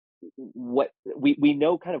know what we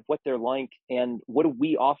know kind of what they're like and what do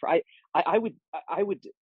we offer? I would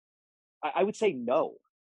say no.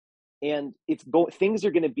 And things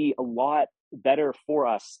are going to be a lot better for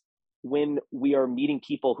us when we are meeting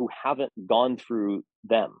people who haven't gone through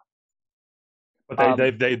them. But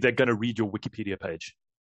they're going to read your Wikipedia page.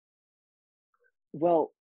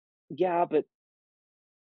 Well, yeah, but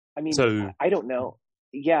I mean, I don't know.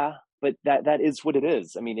 Yeah, but that is what it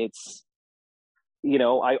is. I mean,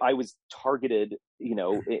 I was targeted,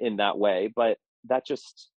 in that way, but that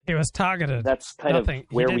just he was targeted. That's kind nothing. of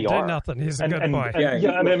where we are. Do nothing. He's a good boy. I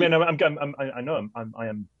know I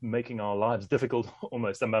am making our lives difficult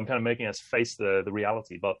almost. I'm kind of making us face the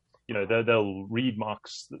reality. But they'll read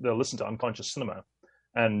Marx, they'll listen to Unconscious Cinema,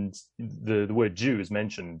 and the word Jew is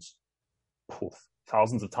mentioned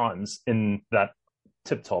thousands of times in that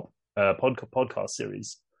Tip Top podcast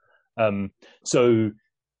series. So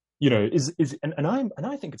I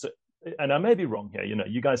think it's and I may be wrong here,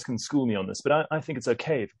 you guys can school me on this, but I think it's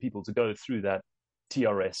okay for people to go through that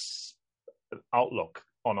TRS outlook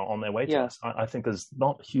on their way to us. I think there's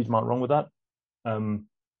not a huge amount wrong with that.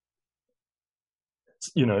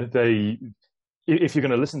 If you're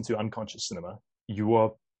going to listen to Unconscious Cinema, you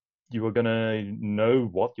are going to know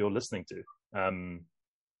what you're listening to.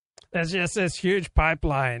 There's just this huge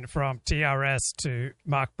pipeline from TRS to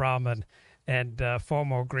Mark Brauman and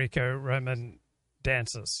former Greco-Roman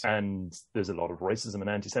dancers. And there's a lot of racism and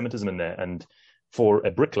anti-Semitism in there. And for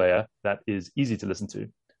a bricklayer, that is easy to listen to.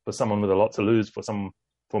 For someone with a lot to lose,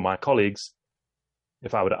 for my colleagues,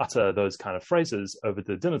 if I were to utter those kind of phrases over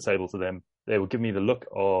the dinner table to them, they would give me the look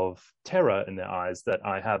of terror in their eyes that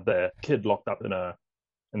I had their kid locked up in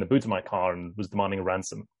the boot of my car and was demanding a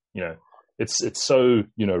ransom. It's so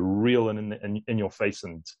real and in your face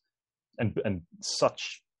and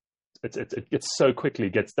such. It so quickly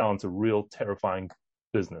gets down to real terrifying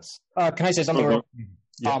business. Can I say something?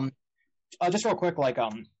 Mm-hmm. Yeah. Just real quick, it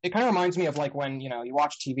kind of reminds me of when you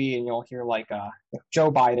watch TV and you'll hear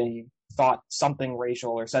Joe Biden thought something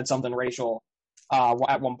racial or said something racial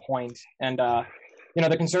at one point, and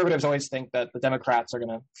the conservatives always think that the Democrats are going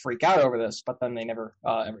to freak out over this, but then they never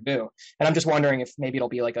ever do. And I'm just wondering if maybe it'll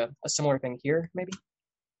be a similar thing here, maybe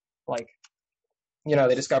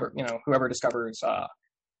they discover whoever discovers. I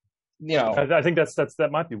think that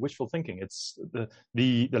might be wishful thinking. It's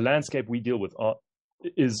the landscape we deal with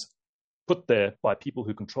is put there by people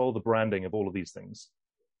who control the branding of all of these things.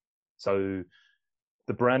 So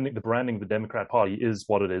the branding of the Democrat Party is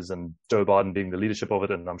what it is, and Joe Biden being the leadership of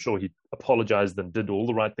it, and I'm sure he apologized and did all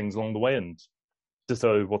the right things along the way, and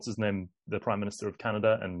ditto, what's his name, the Prime Minister of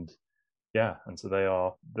Canada, and so they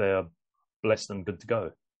are blessed and good to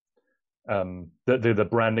go. The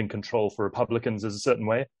branding control for Republicans is a certain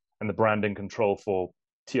way, and the branding control for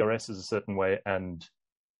TRS is a certain way, and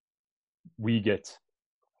we get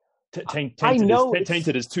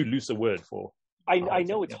tainted is too loose a word for. I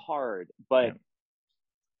know it's hard, but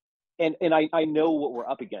and I know what we're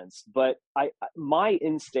up against, but my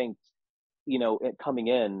instinct, coming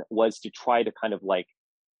in was to try to kind of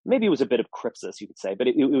maybe it was a bit of crypsis, you could say, but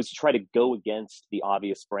it was to try to go against the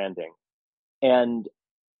obvious branding, and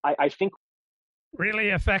I think. Really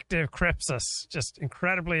effective crypsis, just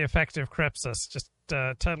incredibly effective crypsis. Just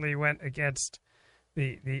totally went against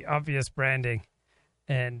the obvious branding,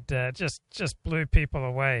 and just blew people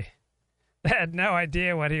away. They had no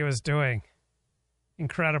idea what he was doing.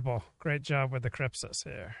 Incredible, great job with the crypsis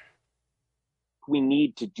here. We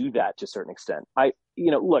need to do that to a certain extent.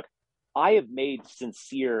 Look, I have made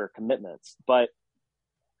sincere commitments, but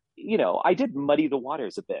I did muddy the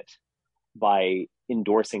waters a bit by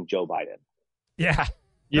endorsing Joe Biden. Yeah.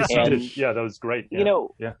 Yes, you did. Yeah, that was great. Yeah.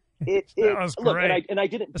 That was look, great. And I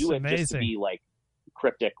didn't do it just to be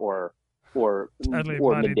cryptic or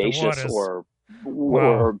mendacious or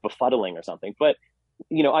befuddling or something. But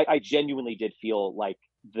I genuinely did feel like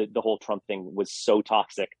the whole Trump thing was so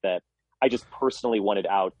toxic that I just personally wanted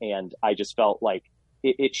out, and I just felt like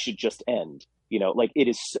it should just end.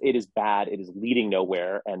 It is bad, it is leading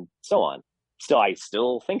nowhere, and so on. I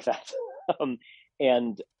still think that.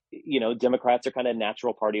 And Democrats are kind of a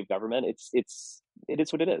natural party of government. It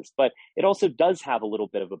is what it is, but it also does have a little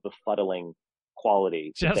bit of a befuddling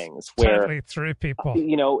quality to things where totally through people.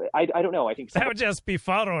 I don't know. I think that would just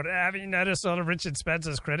befuddled. Have you noticed all of Richard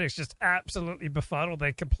Spencer's critics just absolutely befuddled?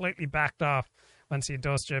 They completely backed off once he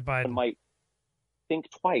endorsed Joe Biden. Might think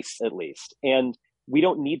twice at least, and we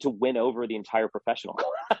don't need to win over the entire professional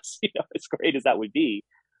class. As great as that would be.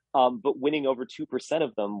 But winning over 2%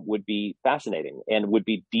 of them would be fascinating and would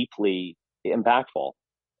be deeply impactful.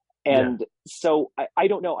 And so I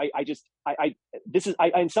don't know.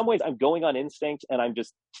 In some ways I'm going on instinct, and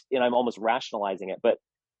I'm almost rationalizing it. But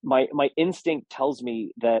my instinct tells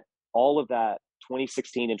me that all of that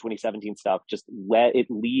 2016 and 2017 stuff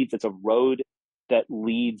it's a road that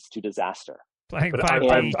leads to disaster. I took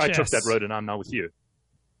that road, and I'm now with you.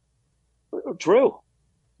 True.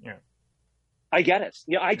 Yeah. I get it.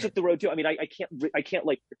 I took the road too. I mean, I can't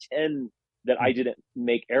pretend that I didn't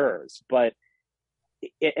make errors, but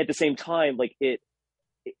at the same time,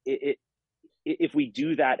 if we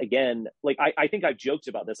do that again, like I think I've joked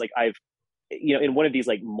about this. Like I've, in one of these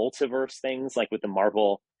like multiverse things, like with the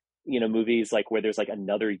Marvel, movies, like where there's like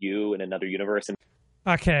another you in another universe. And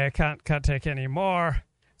okay, I can't take any more.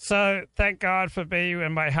 So thank God for me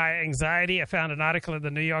and my high anxiety. I found an article in the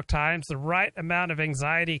New York Times. The right amount of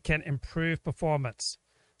anxiety can improve performance.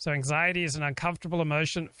 So anxiety is an uncomfortable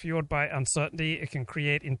emotion fueled by uncertainty. It can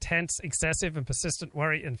create intense, excessive, and persistent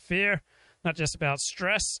worry and fear, not just about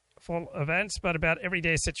stressful events, but about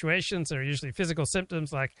everyday situations. There are usually physical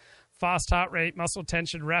symptoms like fast heart rate, muscle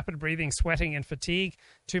tension, rapid breathing, sweating, and fatigue.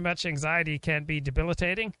 Too much anxiety can be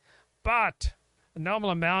debilitating, but a normal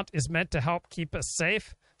amount is meant to help keep us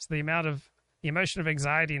safe. So the emotion of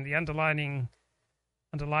anxiety and the underlying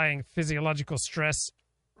physiological stress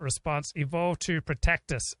response evolved to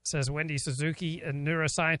protect us, says Wendy Suzuki, a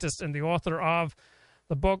neuroscientist and the author of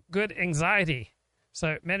the book Good Anxiety.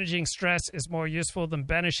 So managing stress is more useful than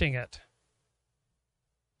banishing it.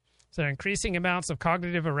 So increasing amounts of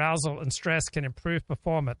cognitive arousal and stress can improve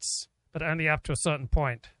performance, but only up to a certain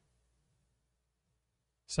point.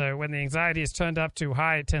 So when the anxiety is turned up too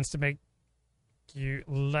high, it tends to make you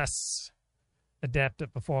less adept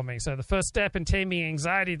at performing. So the first step in taming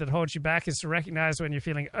anxiety that holds you back is to recognize when you're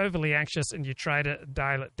feeling overly anxious and you try to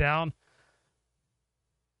dial it down.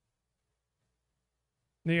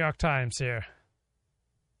 New York Times here.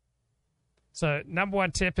 So number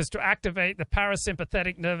one tip is to activate the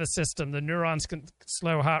parasympathetic nervous system. The neurons can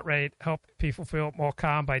slow heart rate, help people feel more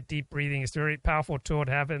calm by deep breathing. It's a very powerful tool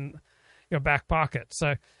to have in your back pocket.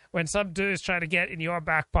 So when some dudes try to get in your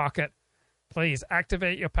back pocket, please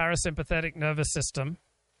activate your parasympathetic nervous system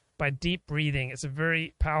by deep breathing. It's a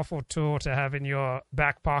very powerful tool to have in your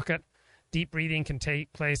back pocket. Deep breathing can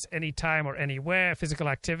take place anytime or anywhere. Physical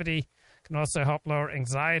activity can also help lower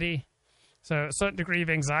anxiety. So a certain degree of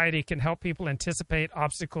anxiety can help people anticipate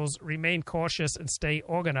obstacles, remain cautious, and stay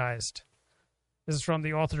organized. This is from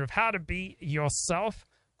the author of How to Be Yourself,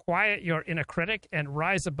 Quiet Your Inner Critic, and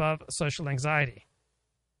Rise Above Social Anxiety.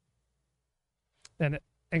 Then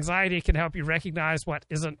anxiety can help you recognize what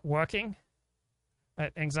isn't working.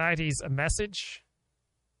 Anxiety is a message.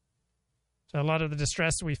 So a lot of the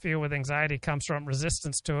distress we feel with anxiety comes from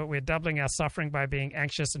resistance to it. We're doubling our suffering by being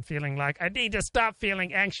anxious and feeling like, I need to stop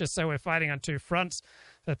feeling anxious. So we're fighting on two fronts.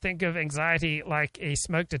 So think of anxiety like a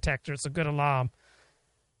smoke detector. It's a good alarm.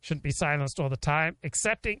 Shouldn't be silenced all the time.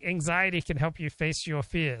 Accepting anxiety can help you face your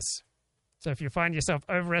fears. So if you find yourself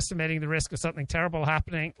overestimating the risk of something terrible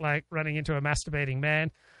happening, like running into a masturbating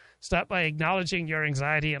man, start by acknowledging your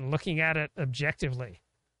anxiety and looking at it objectively.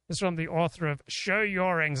 This is from the author of Show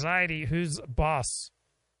Your Anxiety Who's Boss.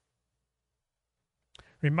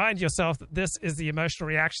 Remind yourself that this is the emotional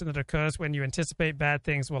reaction that occurs when you anticipate bad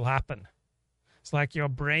things will happen. It's like your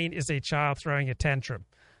brain is a child throwing a tantrum.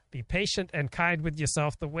 Be patient and kind with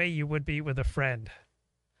yourself the way you would be with a friend.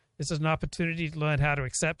 This is an opportunity to learn how to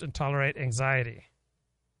accept and tolerate anxiety.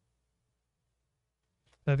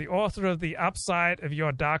 So the author of The Upside of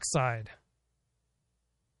Your Dark Side.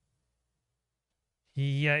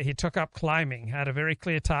 He took up climbing, had a very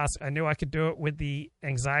clear task. I knew I could do it with the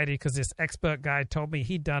anxiety because this expert guide told me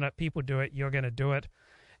he'd done it. People do it. You're going to do it.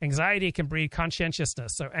 Anxiety can breed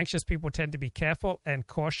conscientiousness. So anxious people tend to be careful and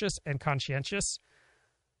cautious and conscientious.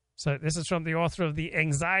 So this is from the author of The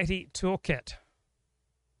Anxiety Toolkit.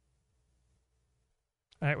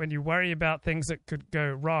 When you worry about things that could go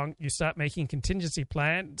wrong, you start making contingency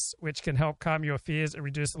plans, which can help calm your fears and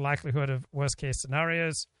reduce the likelihood of worst-case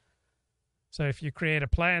scenarios. So if you create a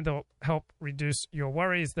plan that will help reduce your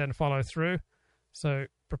worries, then follow through. So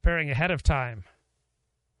preparing ahead of time.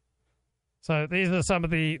 So these are some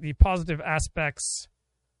of the positive aspects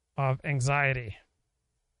of anxiety.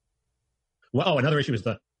 Well, another issue is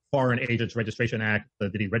the Foreign Agents Registration Act.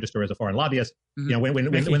 Did he register as a foreign lobbyist? Mm-hmm.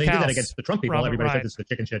 When they did that against the Trump people, everybody said this is a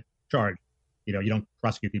chicken shit charge. You don't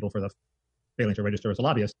prosecute people for the failing to register as a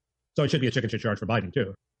lobbyist. So it should be a chicken shit charge for Biden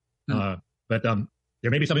too. Mm-hmm. But there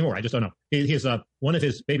may be something more. I just don't know. His one of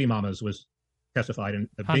his baby mamas was testified, and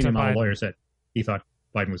the baby mama lawyer said he thought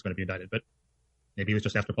Biden was going to be indicted, but maybe he was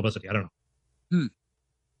just after publicity. I don't know.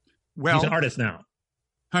 Well, he's an artist now.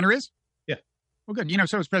 Hunter is? Yeah. Well, good.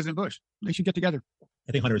 So is President Bush. They should get together.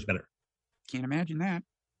 I think Hunter is better. Can't imagine that.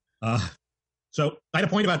 So I had a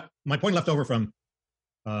point about my point left over from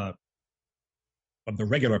the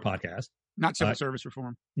regular podcast. Not civil service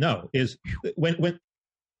reform. No, is when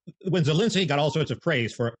Zelensky got all sorts of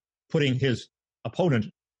praise for putting his opponent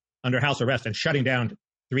under house arrest and shutting down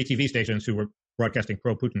 3 TV stations who were broadcasting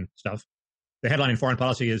pro-Putin stuff. The headline in Foreign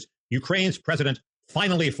Policy is Ukraine's president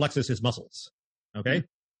finally flexes his muscles. Okay,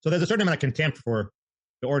 so there's a certain amount of contempt for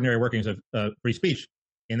the ordinary workings of free speech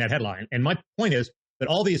in that headline. And my point is that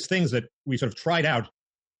all these things that we sort of tried out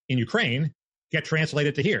in Ukraine get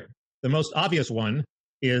translated to here. The most obvious one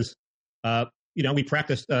is, we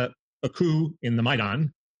practiced a coup in the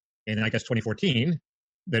Maidan in, I guess, 2014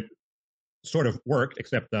 that sort of worked,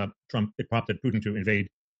 except Trump prompted Putin to invade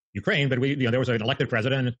Ukraine. But there was an elected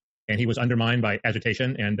president, and he was undermined by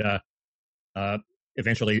agitation and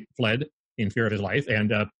eventually fled in fear of his life.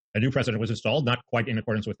 And a new president was installed, not quite in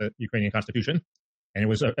accordance with the Ukrainian constitution. And it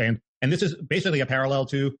was and this is basically a parallel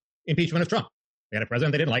to impeachment of Trump. They had a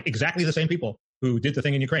president they didn't like. Exactly the same people who did the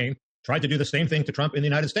thing in Ukraine tried to do the same thing to Trump in the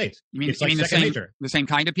United States. You mean, it's you like mean second nature. The same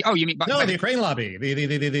kind of people? Oh, you mean no? The Ukraine lobby, the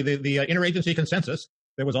interagency consensus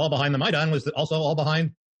that was all behind the Maidan was also all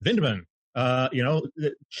behind Vindman.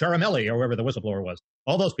 Charamelli or whoever the whistleblower was.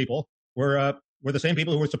 All those people were the same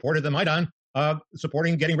people who were supported the Maidan,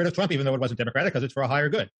 supporting getting rid of Trump, even though it wasn't democratic because it's for a higher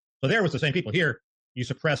good. So there was the same people. Here, you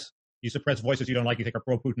suppress voices you don't like, you think are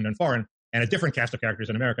pro-Putin and foreign, and a different cast of characters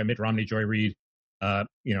in America, Mitt Romney, Joy Reid,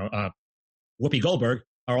 Whoopi Goldberg,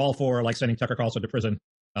 are all for like sending Tucker Carlson to prison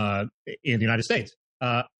in the United States.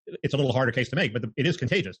 It's a little harder case to make, but it is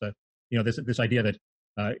contagious. This idea that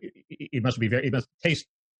it must be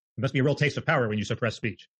a real taste of power when you suppress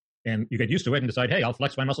speech, and you get used to it and decide, hey, I'll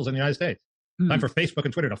flex my muscles in the United States. Time for Facebook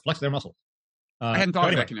and Twitter to flex their muscles. I hadn't thought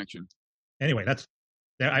of that connection. Anyway,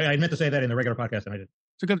 I meant to say that in the regular podcast, and I didn't.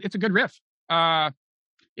 It's a good riff.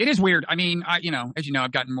 It is weird. I mean, as you know,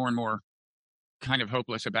 I've gotten more and more kind of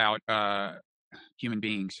hopeless about human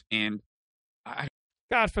beings, and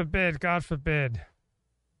God forbid.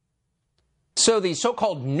 So the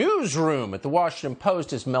so-called newsroom at the Washington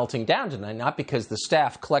Post is melting down tonight, not because the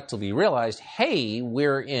staff collectively realized, hey,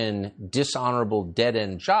 we're in dishonorable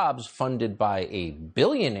dead-end jobs funded by a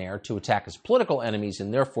billionaire to attack his political enemies,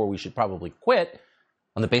 and therefore we should probably quit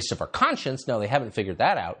on the basis of our conscience. No, they haven't figured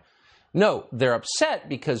that out. No, they're upset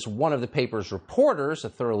because one of the paper's reporters, a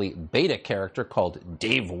thoroughly beta character called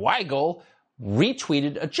Dave Weigel,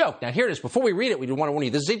 retweeted a joke. Now, here it is. Before we read it, we do want to warn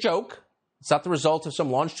you, this is a joke. It's not the result of some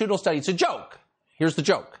longitudinal study. It's a joke. Here's the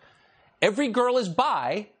joke. Every girl is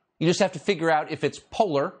bi. You just have to figure out if it's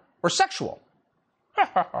polar or sexual.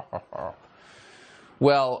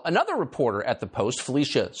 Well, another reporter at the Post,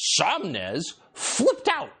 Felicia Somnes, flipped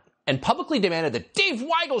out and publicly demanded that Dave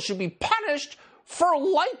Weigel should be punished for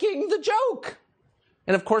liking the joke.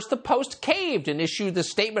 And, of course, the Post caved and issued the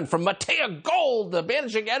statement from Matea Gold, the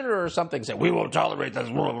managing editor or something, saying, we won't tolerate this.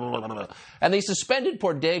 And they suspended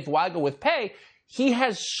poor Dave Weigel with pay. He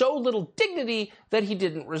has so little dignity that he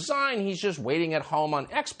didn't resign. He's just waiting at home on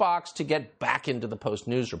Xbox to get back into the Post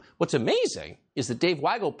newsroom. What's amazing is that Dave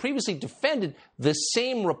Weigel previously defended the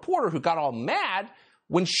same reporter who got all mad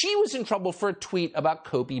when she was in trouble for a tweet about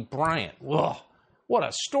Kobe Bryant. Ugh, what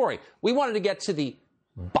a story. We wanted to get to the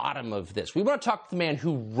bottom of this. We want to talk to the man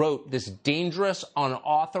who wrote this dangerous,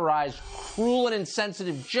 unauthorized, cruel, and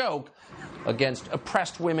insensitive joke against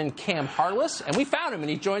oppressed women, Cam Harless, and we found him, and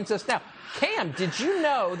he joins us now. Cam, did you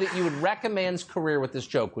know that you would wreck a man's career with this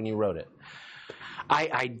joke when you wrote it?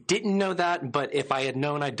 I didn't know that, but if I had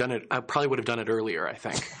known I'd done it, I probably would have done it earlier, I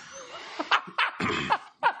think.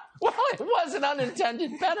 Well, it was an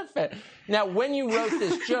unintended benefit. Now, when you wrote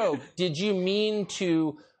this joke, did you mean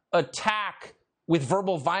to attack with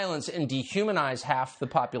verbal violence and dehumanize half the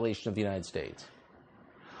population of the United States?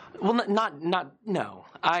 Well, no.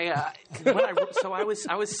 I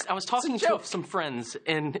was talking to some friends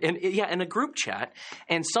in a group chat,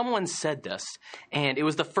 and someone said this, and it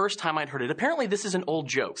was the first time I'd heard it. Apparently, this is an old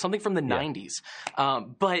joke, something from the 90s.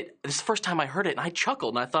 But this is the first time I heard it, and I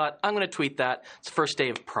chuckled, and I thought, I'm going to tweet that. It's the first day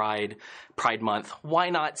of Pride Month. Why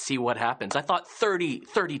not see what happens? I thought 30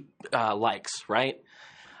 likes, right?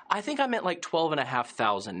 I think I'm at like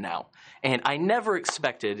 12,500 now, and I never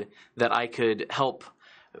expected that I could help.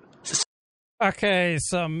 Okay,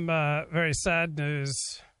 some very sad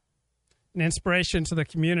news. An inspiration to the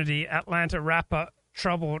community, Atlanta rapper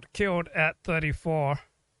Trouble killed at 34.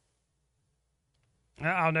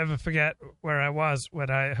 I'll never forget where I was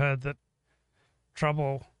when I heard that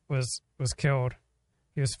Trouble was killed.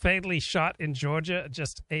 He was fatally shot in Georgia at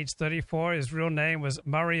just age 34. His real name was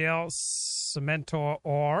Mariel Cementor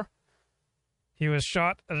Orr. He was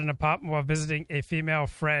shot at an apartment while visiting a female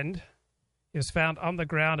friend. He was found on the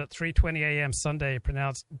ground at 3:20 a.m. Sunday,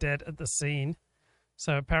 pronounced dead at the scene.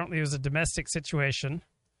 So apparently it was a domestic situation.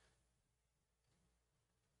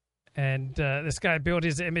 And this guy built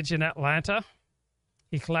his image in Atlanta.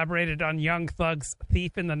 He collaborated on Young Thug's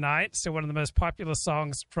Thief in the Night, so one of the most popular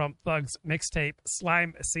songs from Thug's mixtape,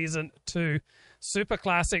 Slime Season 2. Super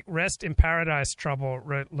classic, Rest in Paradise, Trouble,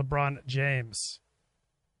 wrote LeBron James.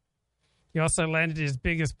 He also landed his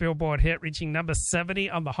biggest Billboard hit, reaching number 70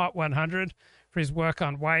 on the Hot 100 for his work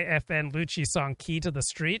on YFN Lucci's song Key to the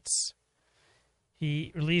Streets.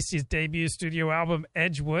 He released his debut studio album,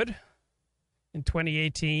 Edgewood, in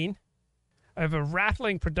 2018. Over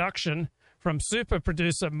rattling production from super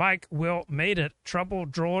producer Mike Will Made It, Trouble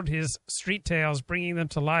drawed his street tales, bringing them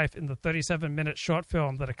to life in the 37-minute short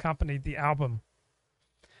film that accompanied the album.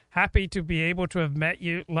 Happy to be able to have met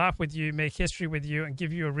you, laugh with you, make history with you, and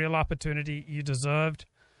give you a real opportunity you deserved,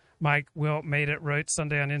 Mike Will Made It wrote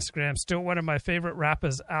Sunday on Instagram. Still one of my favorite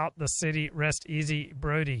rappers out the city. Rest easy,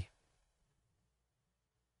 Brody.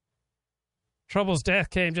 Trouble's death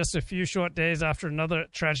came just a few short days after another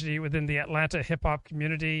tragedy within the Atlanta hip-hop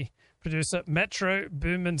community. Producer Metro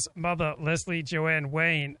Boomin's mother, Leslie Joanne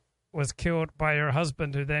Wayne, was killed by her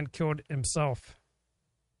husband, who then killed himself.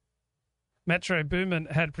 Metro Boomin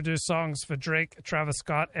had produced songs for Drake, Travis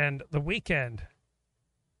Scott, and The Weeknd.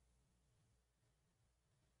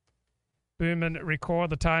 Boomin recalled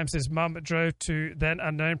the times his mum drove to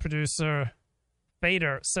then-unknown producer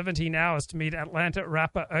Fader 17 hours to meet Atlanta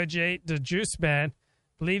rapper OJ the Juice Man,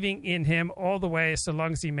 believing in him all the way so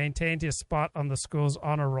long as he maintained his spot on the school's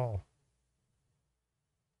honor roll.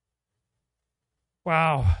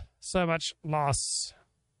 Wow, so much loss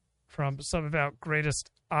from some of our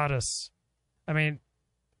greatest artists. I mean,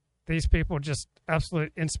 these people just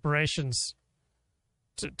absolute inspirations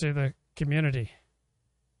to the community.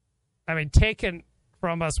 I mean, taken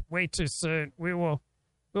from us way too soon. We will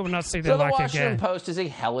not see their like again. So the Washington Post is a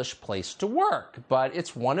hellish place to work, but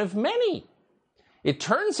it's one of many. It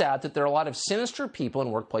turns out that there are a lot of sinister people in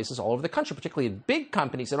workplaces all over the country, particularly in big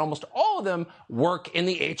companies, and almost all of them work in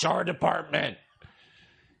the HR department.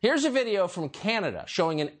 Here's a video from Canada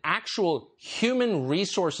showing an actual human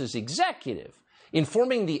resources executive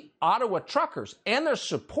informing the Ottawa truckers and their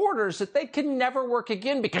supporters that they can never work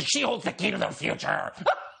again because she holds the key to their future.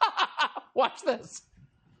 Watch this.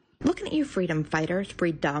 Looking at you, freedom fighters.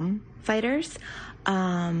 We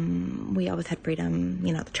always had freedom,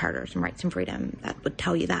 the charters and rights and freedom that would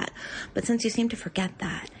tell you that. But since you seem to forget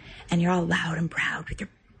that, and you're all loud and proud with your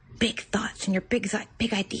big thoughts and your big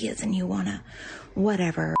ideas, and you want to,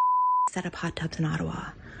 whatever, set up hot tubs in Ottawa.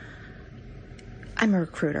 I'm a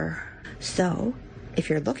recruiter. So, if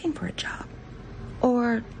you're looking for a job,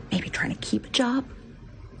 or maybe trying to keep a job,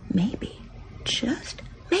 maybe, just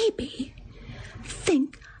maybe,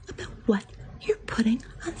 think about what you're putting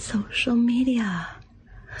on social media.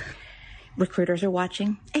 Recruiters are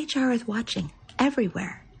watching, HR is watching,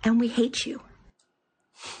 everywhere, and we hate you.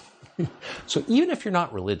 So even if you're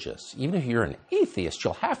not religious, even if you're an atheist,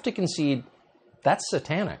 you'll have to concede that's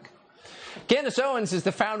satanic. Candace Owens is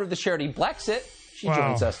the founder of the charity Blexit. She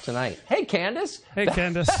joins us tonight. Hey, Candace. Hey,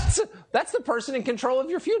 Candace. That's the person in control of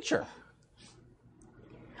your future.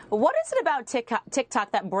 What is it about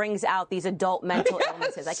TikTok that brings out these adult mental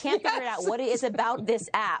illnesses? I can't figure it out. What is about this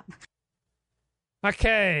app?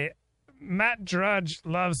 Okay. Matt Drudge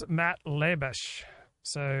loves Matt Labash.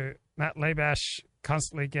 So Matt Labash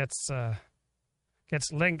constantly gets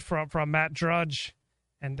linked from Matt Drudge.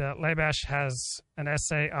 And Labash has an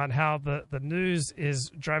essay on how the news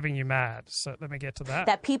is driving you mad. So let me get to that.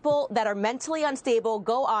 That people that are mentally unstable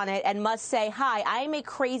go on it and must say, hi, I am a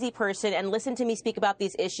crazy person, and listen to me speak about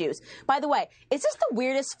these issues. By the way, is this the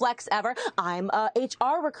weirdest flex ever? I'm a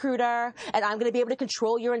HR recruiter, and I'm going to be able to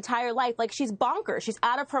control your entire life. Like, she's bonkers. She's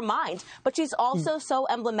out of her mind. But she's also so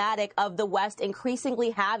emblematic of the West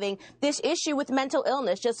increasingly having this issue with mental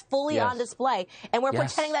illness just fully on display. And we're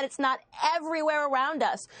pretending that it's not everywhere around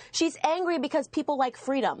us. She's angry because people like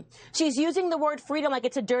freedom. She's using the word freedom like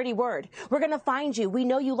it's a dirty word. We're going to find you. We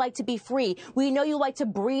know you like to be free. We know you like to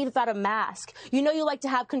breathe without a mask. You know you like to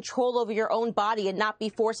have control over your own body and not be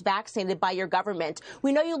forced vaccinated by your government.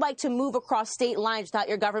 We know you like to move across state lines without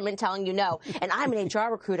your government telling you no. And I'm an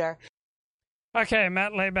HR recruiter. Okay,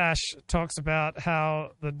 Matt Labash talks about how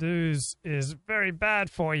the news is very bad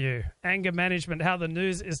for you. Anger management, how the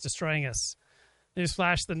news is destroying us.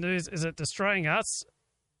 Newsflash, the news isn't destroying us.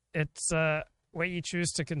 It's where you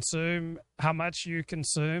choose to consume, how much you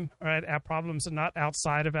consume, right? Our problems are not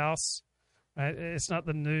outside of us, right? It's not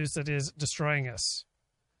the news that is destroying us.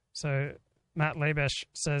 So Matt Labash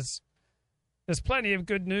says, there's plenty of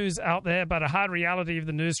good news out there, but a hard reality of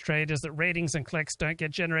the news trade is that ratings and clicks don't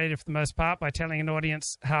get generated for the most part by telling an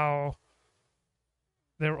audience how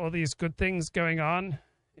there are all these good things going on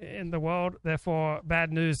in the world. Therefore,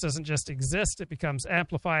 bad news doesn't just exist. It becomes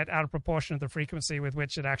amplified out of proportion to the frequency with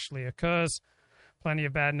which it actually occurs. Plenty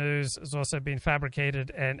of bad news has also been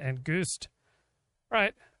fabricated and goosed.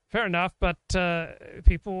 Right, fair enough, but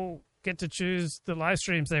people get to choose the live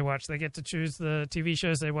streams they watch. They get to choose the TV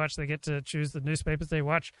shows they watch. They get to choose the newspapers they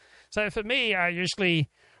watch. So for me, I usually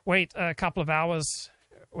wait a couple of hours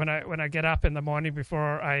when I get up in the morning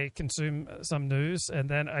before I consume some news, and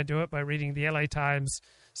then I do it by reading the LA Times,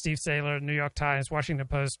 Steve Saylor, New York Times, Washington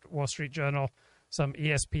Post, Wall Street Journal, some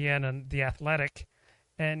ESPN, and The Athletic,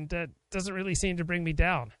 and it doesn't really seem to bring me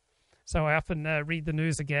down. So I often read the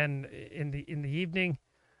news again in the evening.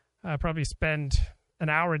 I probably spend an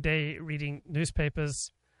hour a day reading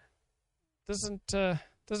newspapers. Doesn't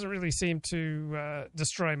really seem to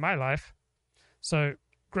destroy my life. So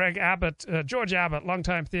George Abbott,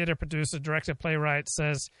 longtime theater producer, director, playwright,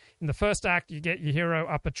 says, in the first act, you get your hero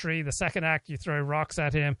up a tree. The second act, you throw rocks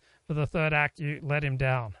at him. For the third act, you let him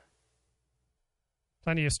down.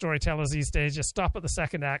 Plenty of storytellers these days just stop at the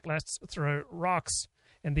second act. Let's throw rocks.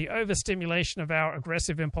 And the overstimulation of our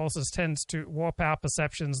aggressive impulses tends to warp our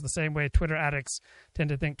perceptions the same way Twitter addicts tend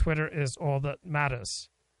to think Twitter is all that matters.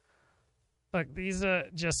 Look, these are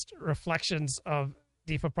just reflections of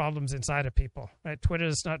deeper problems inside of people, right? Twitter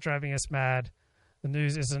is not driving us mad. The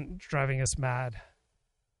news isn't driving us mad.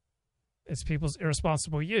 It's people's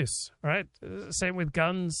irresponsible use, right? Same with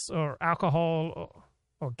guns or alcohol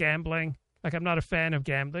or gambling. Like, I'm not a fan of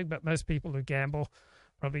gambling, but most people who gamble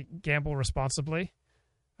probably gamble responsibly.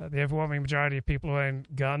 The overwhelming majority of people who own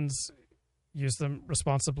guns use them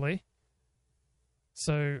responsibly.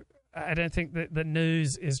 So I don't think that the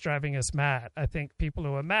news is driving us mad. I think people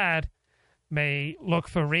who are mad may look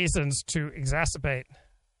for reasons to exacerbate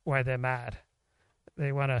why they're mad.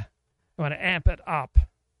 They want to amp it up,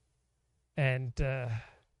 and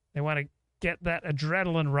they want to get that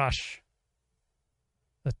adrenaline rush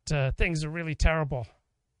that things are really terrible.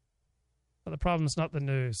 But the problem's not the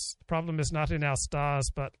news. The problem is not in our stars,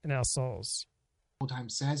 but in our souls.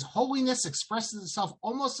 Times says, holiness expresses itself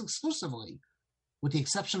almost exclusively, with the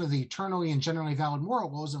exception of the eternally and generally valid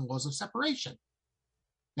moral laws and laws of separation.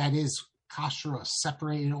 That is, kashrus,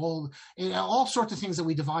 separating all sorts of things that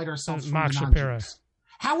we divide ourselves from the non-Jews.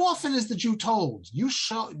 How often is the Jew told,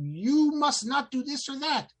 you must not do this or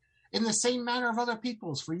that in the same manner of other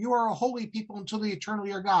peoples, for you are a holy people until the eternal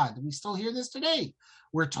your God? We still hear this today.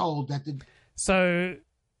 We're told that So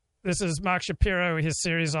this is Mark Shapiro, his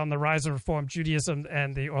series on the rise of Reform Judaism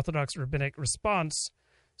and the Orthodox rabbinic response.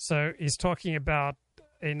 So he's talking about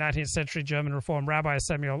a 19th century German Reform rabbi,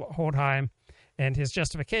 Samuel Hordheim, and his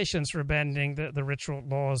justifications for abandoning the ritual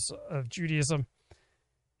laws of Judaism.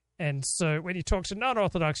 And so when you talk to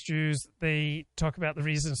non-Orthodox Jews, they talk about the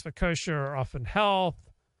reasons for kosher are often health,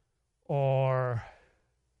 or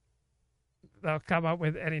they'll come up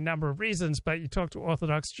with any number of reasons, but you talk to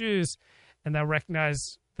Orthodox Jews and they'll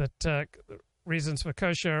recognize that reasons for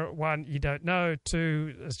kosher, one, you don't know,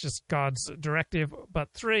 two, it's just God's directive, but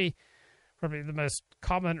three, probably the most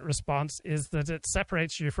common response is that it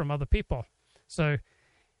separates you from other people. So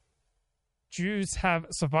Jews have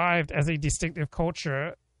survived as a distinctive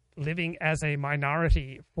culture, living as a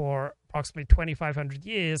minority for approximately 2,500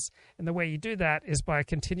 years, and the way you do that is by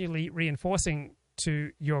continually reinforcing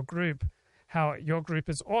to your group how your group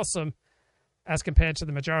is awesome as compared to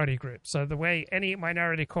the majority group. So the way any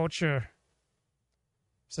minority culture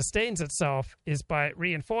sustains itself is by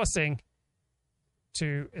reinforcing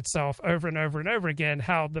to itself over and over and over again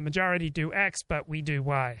how the majority do X, but we do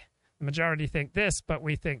Y. The majority think this, but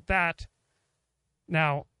we think that.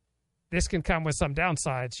 Now, this can come with some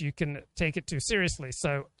downsides. You can take it too seriously.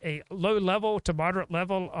 So a low level to moderate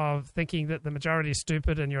level of thinking that the majority is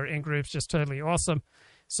stupid and your in-group's just totally awesome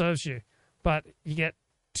serves you. But you get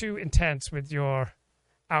too intense with your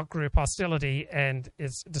out-group hostility, and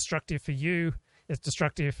it's destructive for you, it's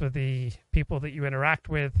destructive for the people that you interact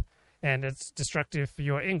with, and it's destructive for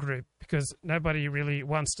your in-group, because nobody really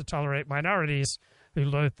wants to tolerate minorities who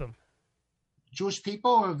loathe them. Jewish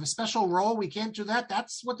people have a special role. We can't do that.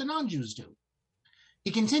 That's what the non-Jews do.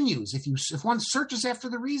 He continues, if one searches after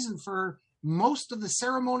the reason for most of the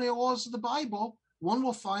ceremonial laws of the Bible, one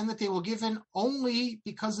will find that they were given only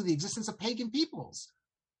because of the existence of pagan peoples.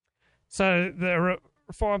 So the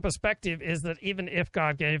Reform perspective is that even if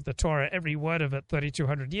God gave the Torah, every word of it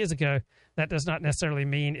 3,200 years ago, that does not necessarily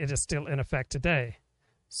mean it is still in effect today.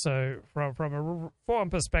 So from a Reform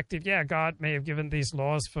perspective, yeah, God may have given these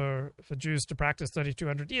laws for Jews to practice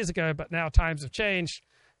 3,200 years ago, but now times have changed.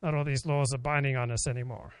 Not all these laws are binding on us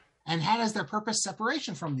anymore. And how does their purpose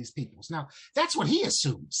separation from these peoples? Now, that's what he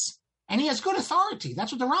assumes. And he has good authority.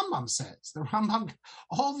 That's what the Rambam says. The Rambam,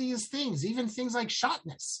 all these things, even things like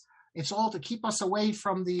shotness, It's all to keep us away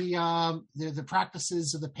from the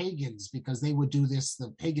practices of the pagans, because they would do this.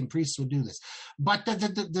 The pagan priests would do this. But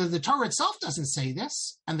the Torah itself doesn't say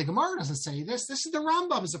this, and the Gemara doesn't say this. This is the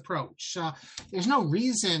Rambam's approach. There's no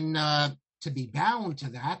reason to be bound to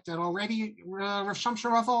that already Rav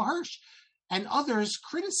Shamshon Raphael Hirsch and others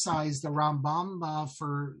criticize the Rambam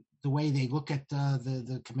for the way they look at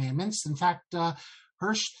the commandments. In fact,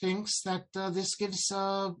 Hirsch thinks that this gives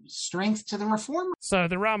strength to the reformer. So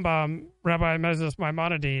the Rambam, Rabbi Moses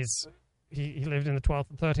Maimonides, he lived in the 12th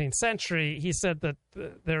and 13th century. He said that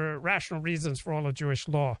there are rational reasons for all of Jewish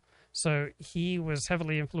law. So he was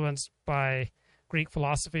heavily influenced by Greek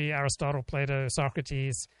philosophy, Aristotle, Plato,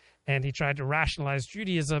 Socrates, and he tried to rationalize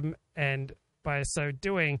Judaism. And by so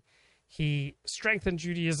doing, he strengthened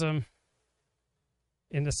Judaism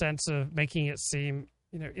in the sense of making it seem,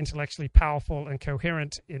 intellectually powerful and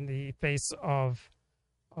coherent in the face of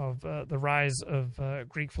the rise of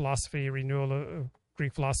Greek philosophy, renewal of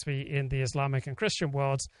Greek philosophy in the Islamic and Christian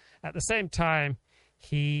worlds. At the same time,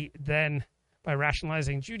 he then, by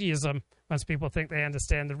rationalizing Judaism, once people think they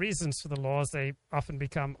understand the reasons for the laws, they often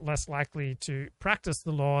become less likely to practice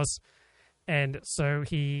the laws. And so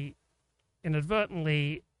he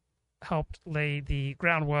inadvertently helped lay the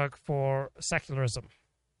groundwork for secularism.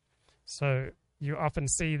 So you often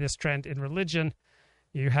see this trend in religion.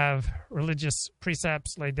 You have religious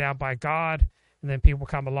precepts laid down by God, and then people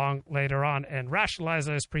come along later on and rationalize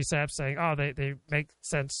those precepts, saying, they make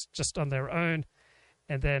sense just on their own.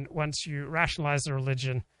 And then once you rationalize the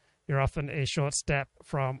religion, you're often a short step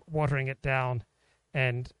from watering it down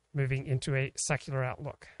and moving into a secular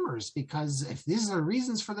outlook. Because if these are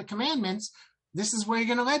reasons for the commandments, this is where you're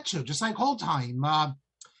going to lead to, just like Holtheim.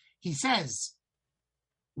 He says,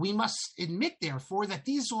 we must admit, therefore, that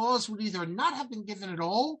these laws would either not have been given at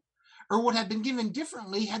all or would have been given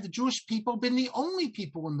differently had the Jewish people been the only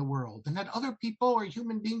people in the world and had other people or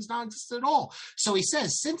human beings not existed at all. So he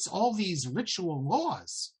says, since all these ritual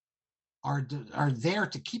laws are there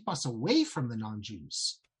to keep us away from the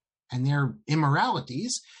non-Jews and their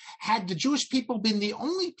immoralities, had the Jewish people been the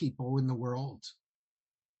only people in the world,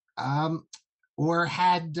 or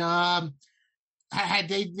had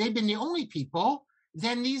they been the only people,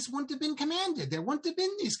 then these wouldn't have been commanded. There wouldn't have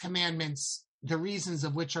been these commandments, the reasons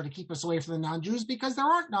of which are to keep us away from the non-Jews, because there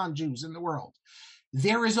aren't non-Jews in the world.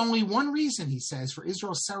 There is only one reason, he says, for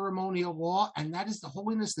Israel's ceremonial law, and that is the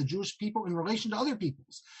holiness of the Jewish people in relation to other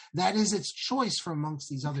peoples. That is its choice from amongst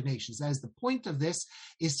these other nations. That is the point of this,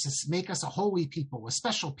 is to make us a holy people, a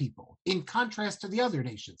special people, in contrast to the other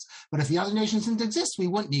nations. But if the other nations didn't exist, we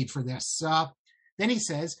wouldn't need for this. Then he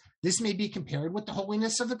says, this may be compared with the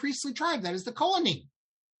holiness of the priestly tribe, that is the Kohanim.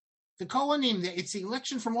 The Kohanim, it's the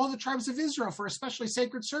election from all the tribes of Israel for especially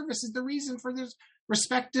sacred service, is the reason for their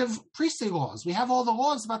respective priestly laws. We have all the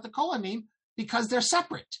laws about the Kohanim because they're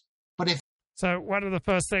separate. So one of the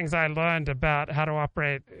first things I learned about how to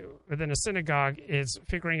operate within a synagogue is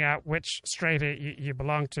figuring out which strata you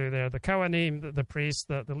belong to. There are the Kohanim, the priests,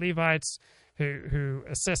 the Levites who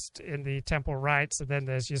assist in the temple rites, and then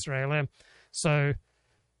there's Yisraelim. So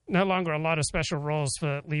no longer a lot of special roles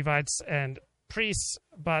for Levites and priests,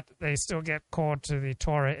 but they still get called to the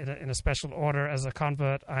Torah in a special order. As a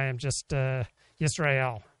convert, I am just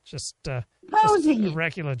Yisrael, just a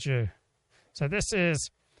regular Jew. So this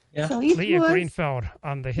is Leah Greenfeld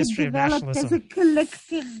on the history of nationalism. As a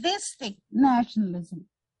collectivistic nationalism.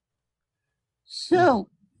 So,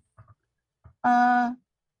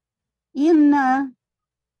 in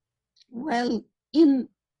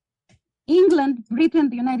England, Britain,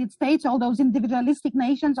 the United States, all those individualistic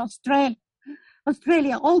nations,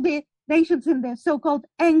 Australia, all the nations in the so-called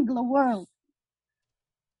Anglo world,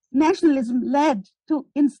 nationalism led to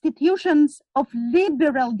institutions of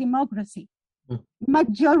liberal democracy,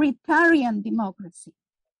 majoritarian democracy,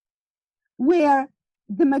 where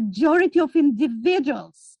the majority of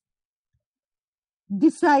individuals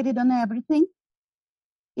decided on everything,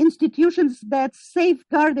 institutions that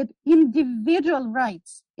safeguarded individual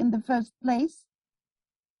rights in the first place,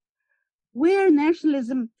 where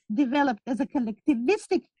nationalism developed as a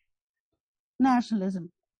collectivistic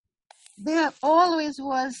nationalism, there always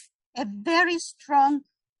was a very strong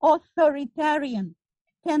authoritarian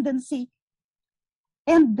tendency,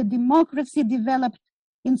 and the democracy developed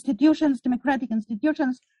institutions, democratic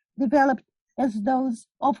institutions developed as those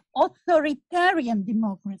of authoritarian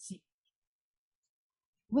democracy,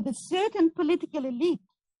 with a certain political elite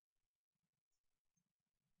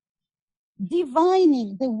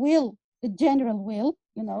divining the will, the general will,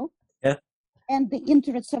 and the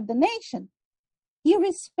interests of the nation,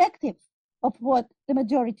 irrespective of what the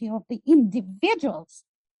majority of the individuals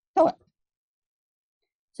thought.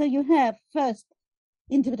 So you have first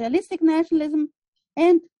individualistic nationalism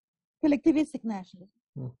and collectivistic nationalism.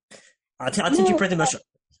 I think you pretty much.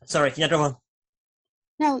 Sorry, yeah, go on.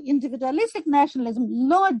 Now, individualistic nationalism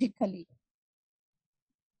logically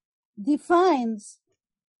defines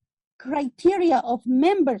criteria of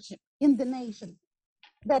membership in the nation,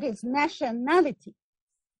 that is nationality,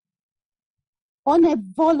 on a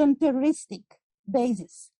voluntaristic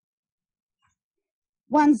basis.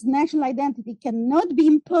 One's national identity cannot be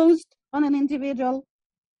imposed on an individual,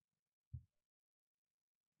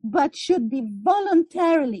 but should be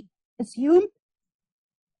voluntarily assumed,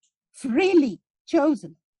 freely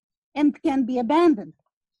chosen, and can be abandoned.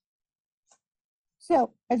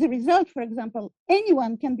 So, as a result, for example,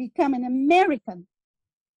 anyone can become an American,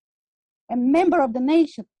 a member of the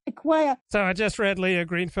nation, acquire. So I just read Leah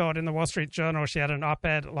Greenfield in the Wall Street Journal. She had an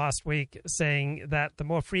op-ed last week saying that the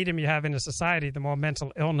more freedom you have in a society, the more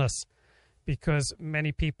mental illness, because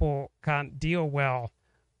many people can't deal well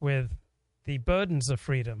with the burdens of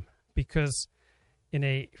freedom, because in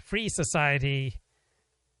a free society,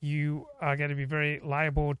 you are going to be very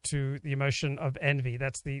liable to the emotion of envy.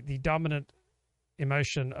 That's the dominant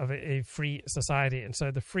emotion of a free society. And so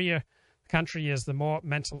the freer the country is, the more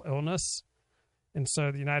mental illness. And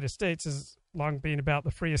so the United States has long been about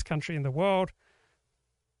the freest country in the world.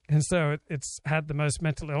 And so it's had the most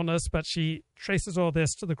mental illness, but she traces all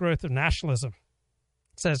this to the growth of nationalism.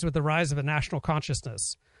 It says with the rise of a national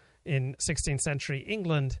consciousness in 16th century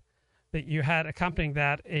England, that you had accompanying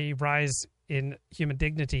that a rise in human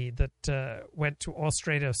dignity that went to all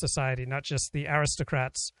strata of society, not just the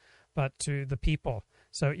aristocrats, but to the people.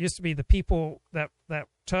 So it used to be the people, that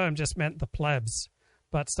term just meant the plebs.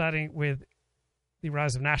 But starting with the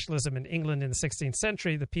rise of nationalism in England in the 16th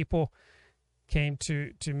century, the people came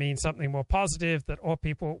to mean something more positive, that all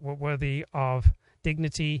people were worthy of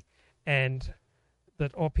dignity and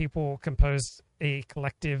that all people composed a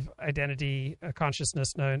collective identity, a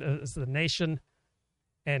consciousness known as the nation.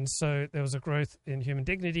 And so there was a growth in human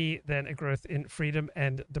dignity, then a growth in freedom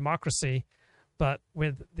and democracy. But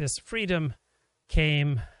with this freedom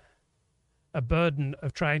came a burden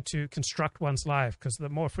of trying to construct one's life, because the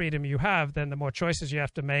more freedom you have, then the more choices you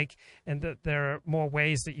have to make, and that there are more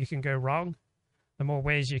ways that you can go wrong, the more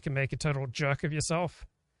ways you can make a total jerk of yourself,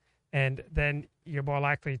 and then you're more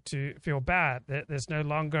likely to feel bad. There's no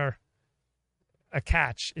longer a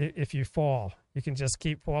catch if you fall. You can just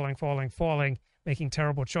keep falling, making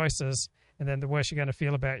terrible choices, and then the worse you're going to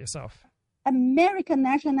feel about yourself. American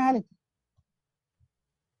nationality.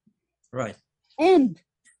 Right. And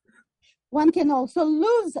one can also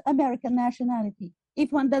lose American nationality.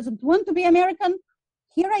 If one doesn't want to be American,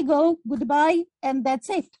 here I go, goodbye, and that's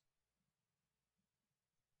it.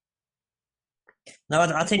 Now,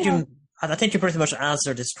 I think you pretty much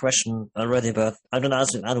answered this question already, but I'm going to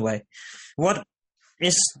answer it anyway. What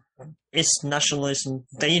is nationalism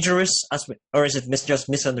dangerous, or is it just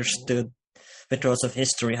misunderstood because of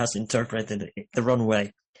history has interpreted it the wrong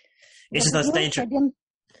way? Is it as dangerous?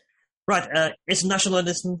 Right. Is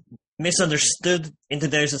nationalism misunderstood in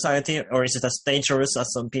today's society, or is it as dangerous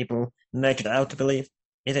as some people make it out to believe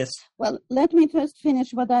it is? Well, let me first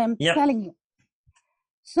finish what I am telling you.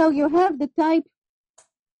 So you have the type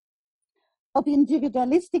of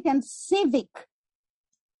individualistic and civic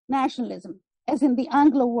nationalism, as in the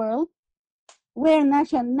Anglo world, where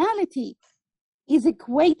nationality is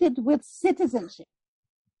equated with citizenship.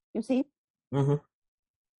 You see? Mm-hmm.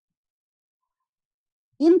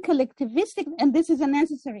 In collectivistic, and this is a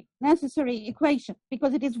necessary equation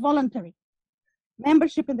because it is voluntary.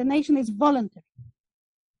 Membership in the nation is voluntary.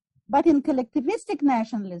 But in collectivistic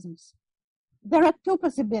nationalisms, there are two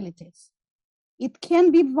possibilities. It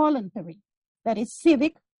can be voluntary, that is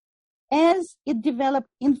civic, as it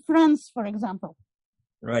developed in France, for example.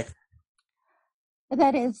 Right.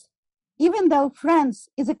 That is, even though France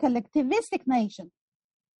is a collectivistic nation,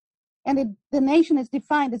 and the nation is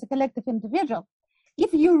defined as a collective individual,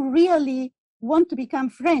 if you really want to become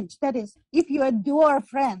French, that is, if you adore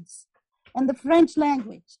France and the French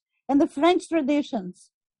language and the French traditions,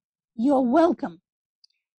 you're welcome.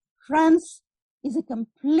 France is a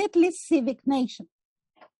completely civic nation.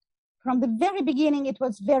 From the very beginning, it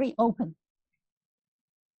was very open.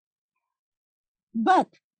 But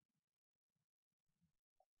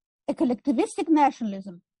a collectivistic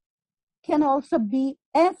nationalism can also be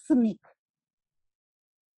ethnic.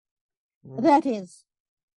 That is,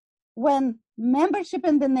 when membership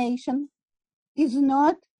in the nation is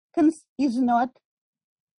not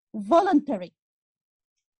voluntary,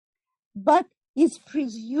 but is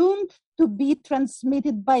presumed to be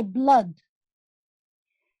transmitted by blood.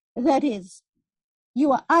 That is,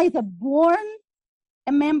 you are either born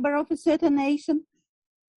a member of a certain nation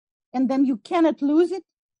and then you cannot lose it,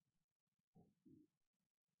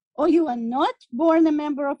 or you are not born a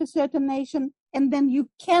member of a certain nation and then you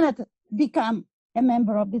cannot become a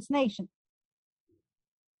member of this nation.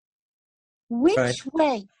 Which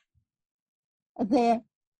way the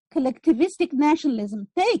collectivistic nationalism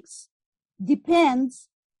takes depends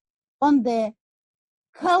on the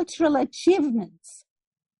cultural achievements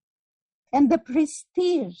and the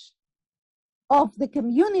prestige of the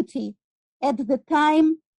community at the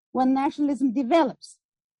time when nationalism develops.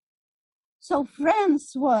 So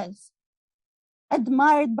France was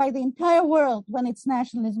admired by the entire world when its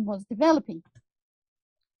nationalism was developing.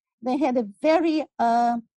 They had a very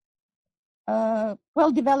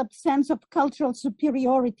well-developed sense of cultural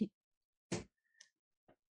superiority.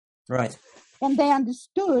 Right. And they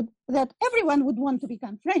understood that everyone would want to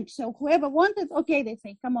become French. So whoever wanted, okay, they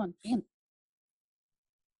say, come on, in.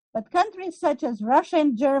 But countries such as Russia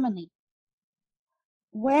and Germany,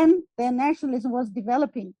 when their nationalism was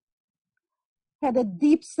developing, had a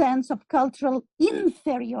deep sense of cultural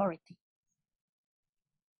inferiority.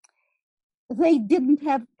 They didn't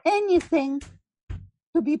have anything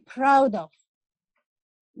to be proud of.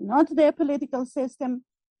 Not their political system,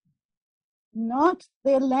 not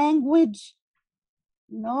their language,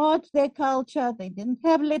 not their culture. They didn't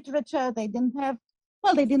have literature. They didn't have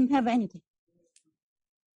anything.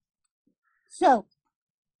 So,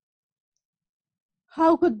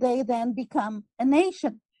 how could they then become a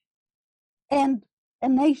nation? And a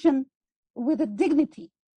nation with a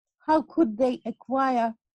dignity? How could they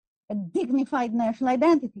acquire a dignified national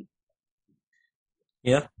identity?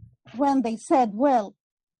 Yeah. When they said, well,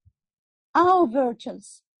 our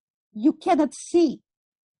virtues you cannot see,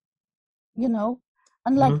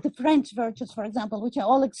 unlike the French virtues, for example, which are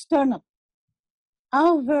all external.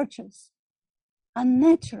 Our virtues are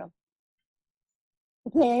natural.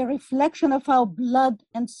 They're a reflection of our blood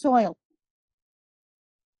and soil.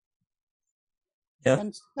 Yeah.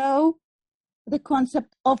 And so the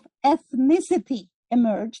concept of ethnicity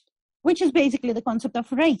emerged, which is basically the concept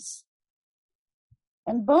of race.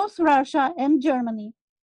 And both Russia and Germany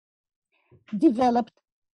developed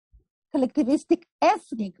collectivistic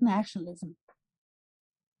ethnic nationalism.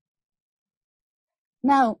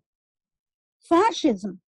 Now,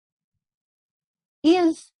 fascism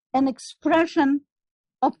is an expression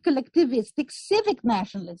of collectivistic civic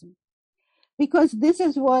nationalism, because this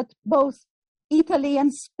is what both Italy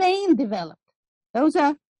and Spain developed. Those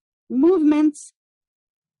are movements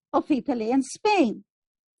of Italy and Spain.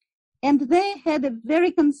 And they had a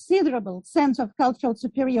very considerable sense of cultural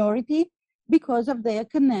superiority because of their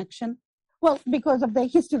connection, because of their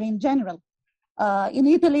history in general. In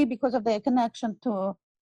Italy, because of their connection to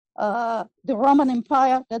the Roman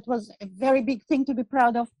Empire, that was a very big thing to be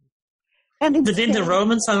proud of. And in Did the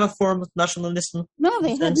Romans have a form of nationalism? No,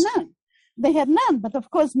 they had none. They had none. But of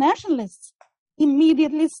course, nationalists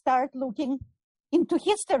immediately start looking into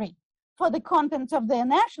history for the contents of their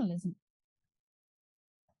nationalism.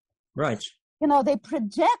 Right. They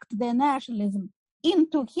project their nationalism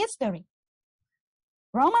into history.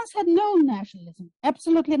 Romans had no nationalism,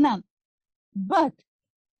 absolutely none. But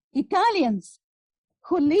Italians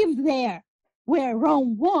who lived there where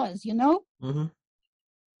Rome was,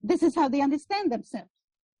 this is how they understand themselves.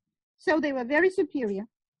 So they were very superior.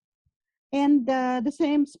 And the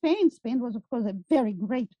same Spain. Spain was, of course, a very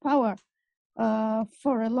great power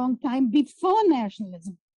for a long time before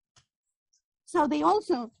nationalism. So they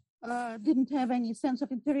also didn't have any sense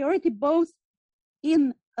of inferiority, both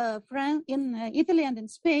in Italy and in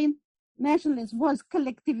Spain. Nationalism was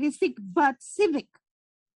collectivistic but civic.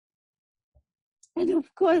 And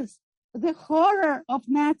of course, the horror of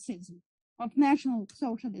Nazism, of National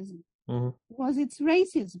Socialism, was its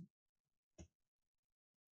racism.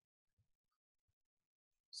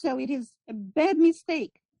 So it is a bad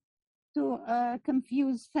mistake to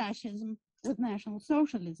confuse fascism with National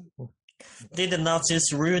Socialism. Did the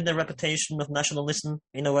Nazis ruin the reputation of nationalism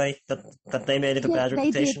in a way that they made it a bad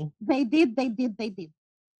reputation? They did.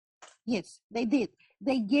 Yes, they did.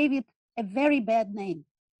 They gave it a very bad name.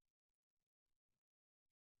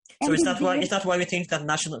 So is that why we think that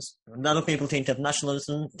a lot of people think that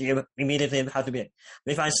nationalism, you immediately have to be,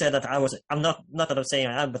 if I said that I'm not that I'm saying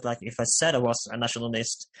I am, but like if I said I was a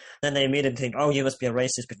nationalist, then they immediately think, oh, you must be a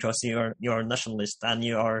racist because you're a nationalist and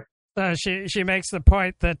you are. She makes the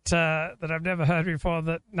point that I've never heard before,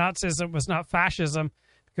 that Nazism was not fascism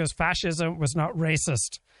because fascism was not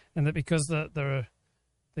racist, and that because the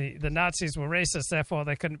Nazis were racist, therefore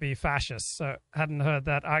they couldn't be fascists. So I hadn't heard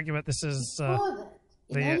that argument. This is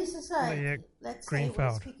in any society, let's say we're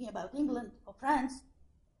speaking about England or France,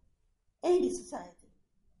 any society,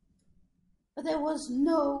 there was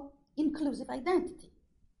no inclusive identity.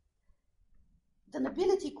 The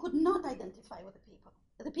nobility could not identify with the people.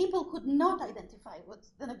 The people could not identify with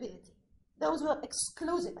the nobility. Those were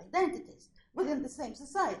exclusive identities within the same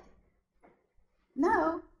society.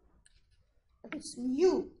 Now, this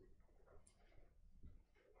new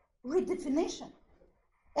redefinition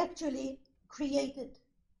actually created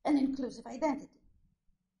an inclusive identity.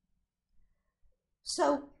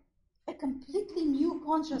 So a completely new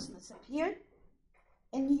consciousness appeared,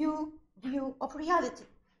 a new view of reality.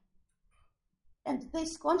 And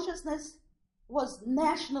this consciousness was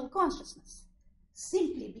national consciousness,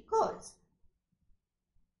 simply because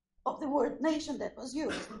of the word nation that was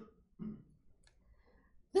used.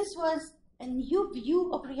 This was a new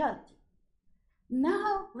view of reality.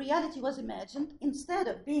 Now reality was imagined, instead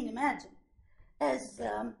of being imagined as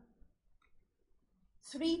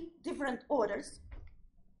three different orders,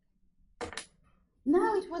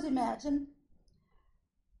 now it was imagined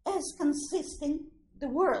as consisting, the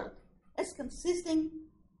world, as consisting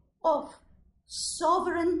of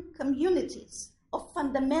sovereign communities of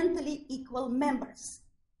fundamentally equal members,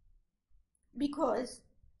 because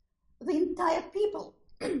the entire people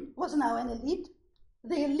was now an elite.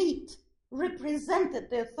 The elite represented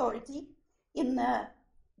the authority in their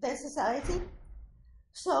society,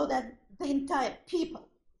 so that the entire people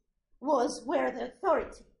was where the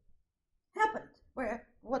authority happened,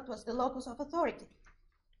 what was the locus of authority.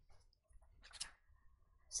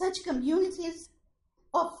 Such communities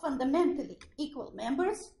of fundamentally equal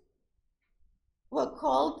members were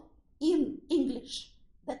called, in English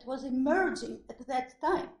that was emerging at that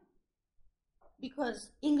time,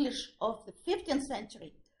 because English of the 15th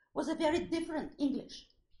century was a very different English.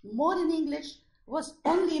 Modern English was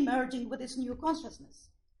only emerging with this new consciousness.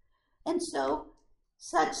 And so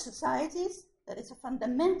such societies, that is a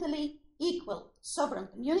fundamentally equal sovereign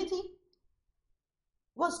community,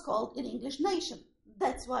 was called in English nation.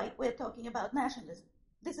 That's why we're talking about nationalism.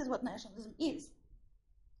 This is what nationalism is.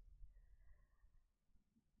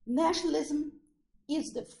 Nationalism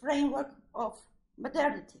is the framework of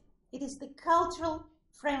modernity. It is the cultural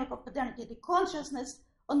framework of modernity, the consciousness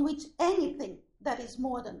on which anything that is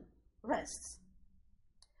modern rests.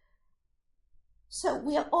 So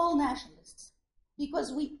we are all nationalists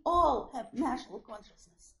because we all have national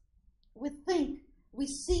consciousness. We think, we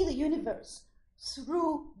see the universe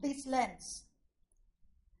through this lens.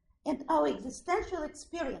 And our existential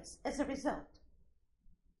experience as a result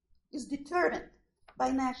is determined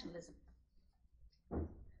by nationalism.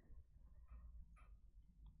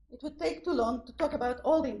 It would take too long to talk about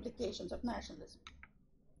all the implications of nationalism.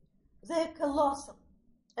 They're colossal,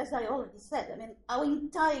 as I already said. I mean, our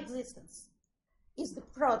entire existence is the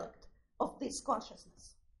product of this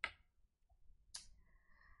consciousness.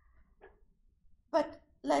 But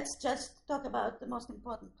let's just talk about the most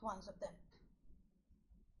important ones of them.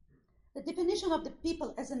 The definition of the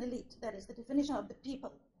people as an elite, that is the definition of the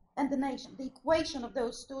people and the nation, the equation of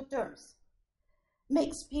those two terms,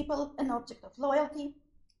 makes people an object of loyalty.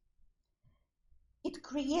 It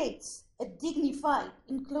creates a dignified,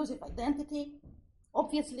 inclusive identity.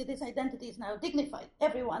 Obviously, this identity is now dignified.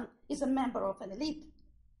 Everyone is a member of an elite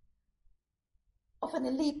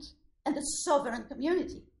and a sovereign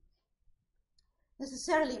community.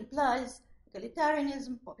 Necessarily implies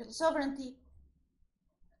egalitarianism, popular sovereignty.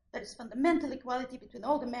 There is fundamental equality between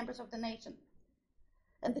all the members of the nation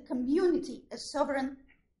and the community as sovereign.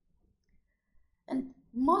 And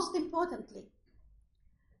most importantly,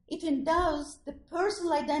 it endows the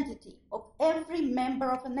personal identity of every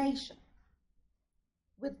member of a nation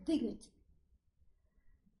with dignity.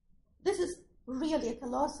 This is really a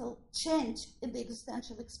colossal change in the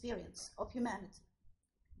existential experience of humanity.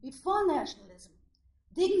 Before nationalism,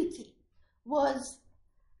 dignity was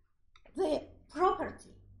the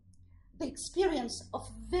property, the experience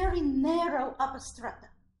of very narrow upper strata.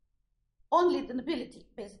 Only the nobility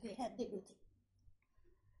basically had dignity.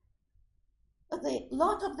 The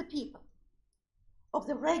lot of the people, of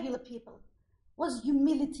the regular people, was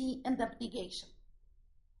humility and abnegation.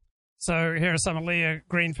 So here are some of Leah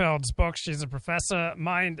Greenfeld's books. She's a professor.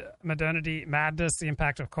 Mind, Modernity, Madness, The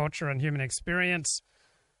Impact of Culture on Human Experience.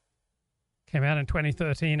 Came out in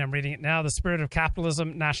 2013. I'm reading it now. The Spirit of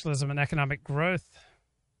Capitalism, Nationalism and Economic Growth.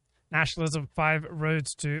 Nationalism, 5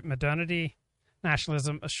 Roads to Modernity.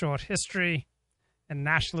 Nationalism, A Short History. And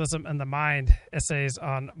Nationalism and the Mind, Essays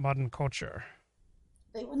on Modern Culture.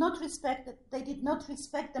 They were not respected. They did not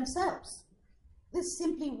respect themselves. This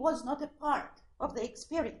simply was not a part of the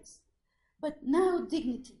experience. But now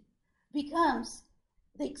dignity becomes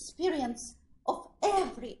the experience of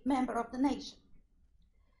every member of the nation.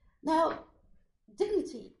 Now,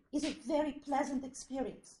 dignity is a very pleasant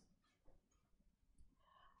experience.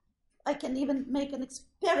 I can even make an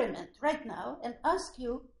experiment right now and ask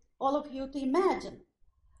you, all of you, to imagine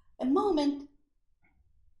a moment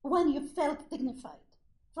when you felt dignified.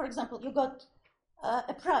 For example, you got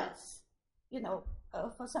a prize,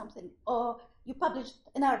 for something, or you published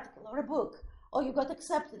an article or a book, or you got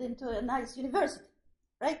accepted into a nice university,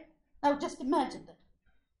 right? Now just imagine that.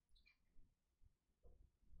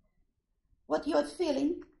 What you are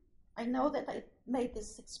feeling, I know that I made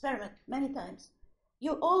this experiment many times,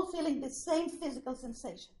 you're all feeling the same physical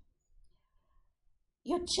sensation.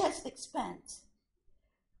 Your chest expands.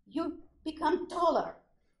 You become taller.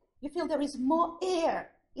 You feel there is more air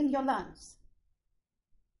in your lungs.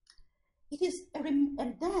 It is,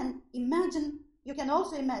 and then imagine, you can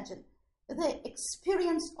also imagine the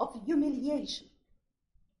experience of humiliation.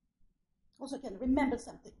 Also can remember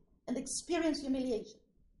something and experience humiliation.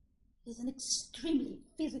 It is an extremely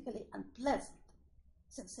physically unpleasant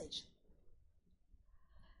sensation.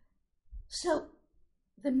 So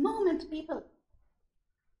the moment people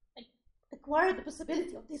acquired the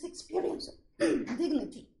possibility of this experience of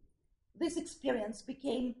dignity, this experience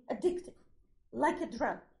became addictive, like a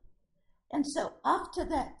drug. And so after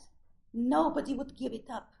that, nobody would give it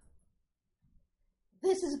up.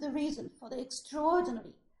 This is the reason for the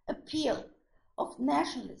extraordinary appeal of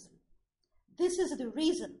nationalism. This is the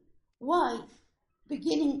reason why,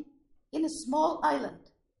 beginning in a small island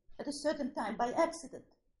at a certain time by accident,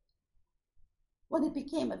 when it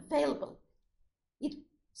became available, it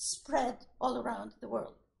spread all around the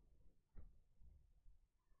world.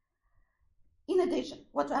 In addition,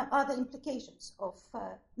 what are the implications of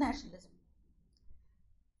nationalism?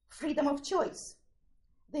 Freedom of choice,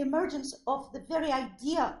 the emergence of the very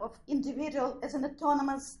idea of individual as an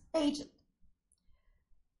autonomous agent.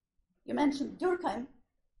 You mentioned Durkheim.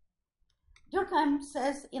 Durkheim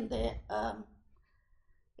says in the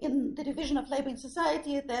Division of Labor in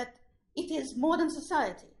Society that it is modern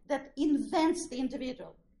society that invents the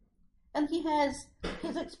individual. And he has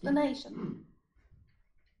his explanation,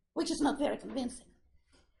 which is not very convincing.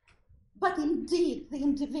 But indeed, the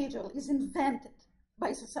individual is invented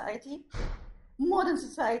by society. Modern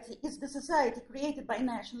society is the society created by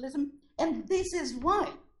nationalism, and this is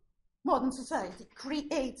why modern society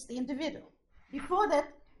creates the individual. Before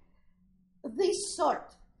that, this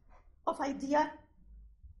sort of idea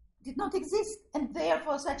did not exist, and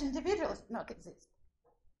therefore such individuals did not exist.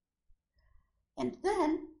 And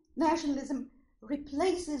then nationalism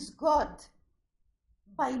replaces God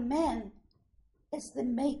by man as the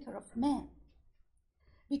maker of man.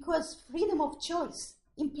 Because freedom of choice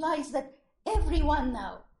implies that everyone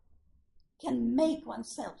now can make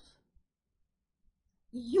oneself.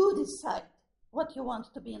 You decide what you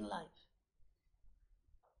want to be in life.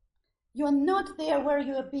 You are not there where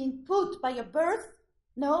you are being put by your birth.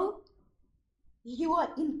 No, you are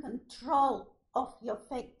in control of your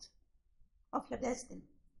fate, of your destiny.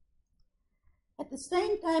 At the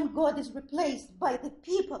same time, God is replaced by the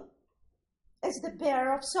people as the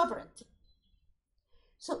bearer of sovereignty.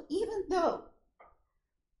 So even though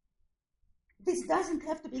this doesn't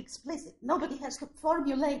have to be explicit, nobody has to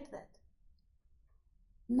formulate that,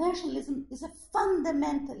 nationalism is a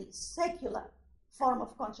fundamentally secular form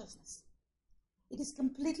of consciousness. It is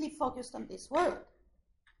completely focused on this world.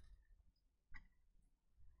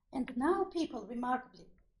 And now people, remarkably,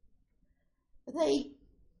 they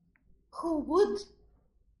who would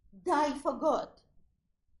die for God,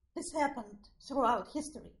 this happened throughout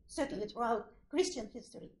history, certainly throughout Christian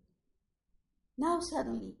history. Now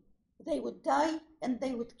suddenly they would die and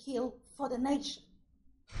they would kill for the nation.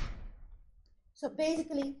 So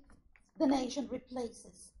basically, the nation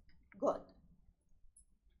replaces God.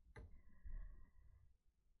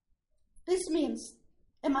 This means,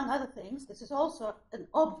 among other things, this is also an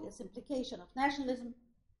obvious implication of nationalism,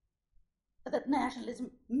 that nationalism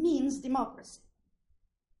means democracy.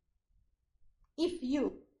 If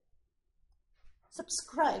you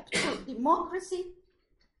subscribe to democracy,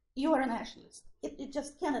 you are a nationalist. It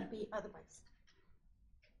just cannot be otherwise.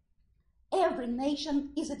 Every nation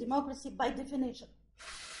is a democracy by definition.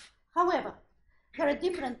 However, there are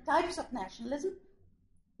different types of nationalism.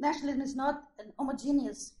 Nationalism is not an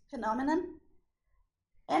homogeneous phenomenon,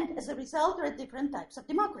 and as a result, there are different types of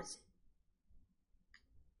democracy.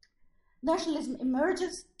 Nationalism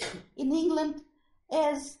emerges in England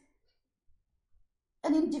as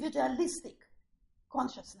an individualistic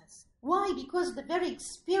consciousness. Why? Because the very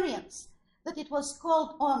experience that it was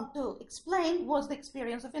called on to explain was the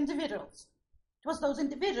experience of individuals. It was those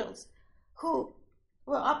individuals who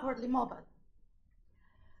were upwardly mobile.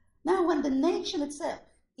 Now, when the nation itself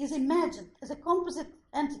is imagined as a composite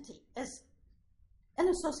entity, as an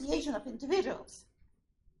association of individuals,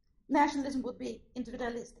 nationalism would be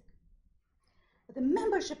individualistic. But the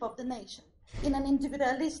membership of the nation in an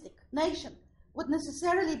individualistic nation would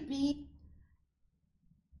necessarily be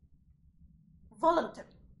voluntary.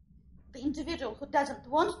 The individual who doesn't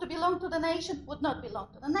want to belong to the nation would not belong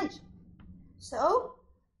to the nation. So,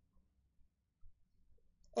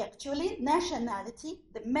 actually, nationality,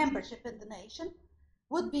 the membership in the nation,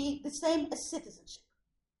 would be the same as citizenship,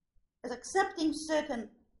 as accepting certain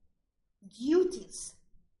duties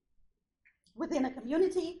within a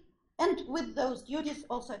community, and with those duties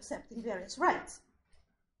also accepting various rights.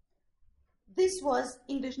 This was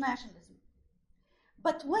English nationalism.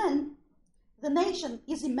 But when the nation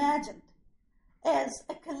is imagined as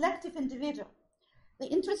a collective individual, the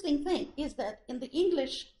interesting thing is that in the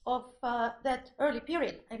English of that early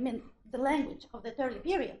period, I mean the language of that early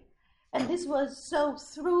period, and this was so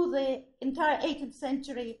through the entire 18th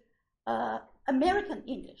century American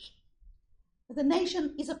English, the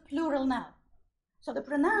nation is a plural noun. So the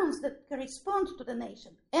pronouns that correspond to the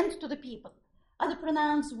nation and to the people are the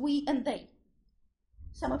pronouns we and they.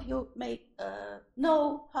 Some of you may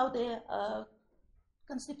know how the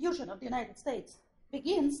Constitution of the United States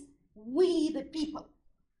begins, we the people.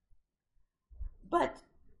 But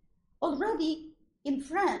already in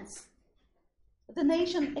France, the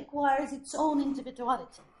nation acquires its own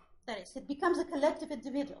individuality. That is, it becomes a collective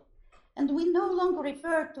individual. And we no longer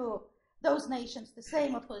refer to those nations, the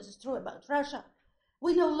same of course is true about Russia.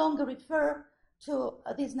 We no longer refer to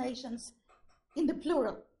these nations in the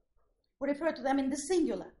plural. We refer to them in the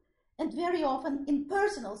singular, and very often in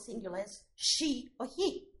personal singulars, she or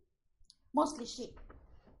he, mostly she.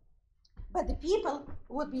 But the people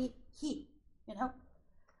would be he, you know.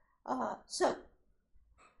 So,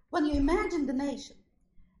 when you imagine the nation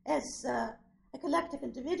as a collective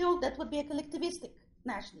individual, that would be a collectivistic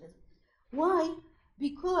nationalism. Why?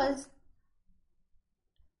 Because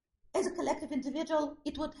as a collective individual,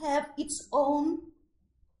 it would have its own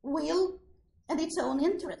will and its own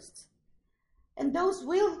interests. And those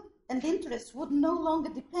will and interests would no longer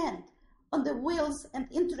depend on the wills and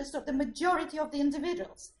interests of the majority of the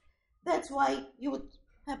individuals. That's why you would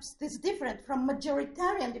have this different from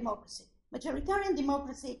majoritarian democracy. Majoritarian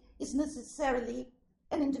democracy is necessarily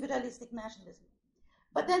an individualistic nationalism.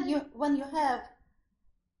 But then when you have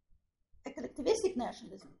a collectivistic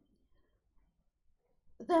nationalism,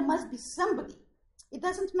 there must be somebody. It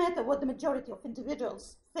doesn't matter what the majority of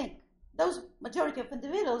individuals think. Those majority of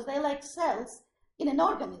individuals, they're like cells in an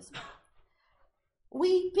organism.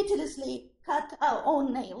 We pitilessly cut our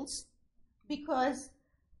own nails because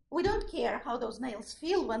we don't care how those nails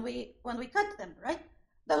feel when we cut them, right?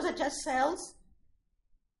 Those are just cells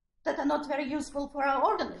that are not very useful for our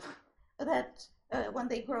organism, that when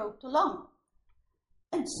they grow too long.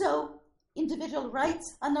 And so individual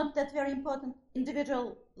rights are not that very important.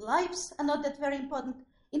 Individual lives are not that very important.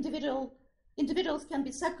 Individuals can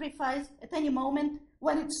be sacrificed at any moment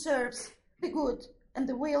when it serves the good and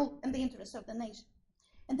the will and the interests of the nation.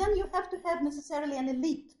 And then you have to have necessarily an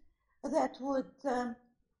elite that would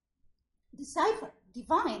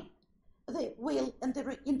divine the will and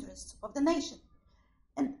the interests of the nation.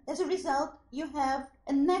 And as a result, you have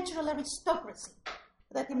a natural aristocracy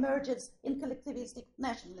that emerges in collectivistic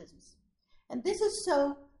nationalisms. And this is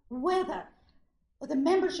so whether the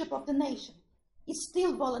membership of the nation is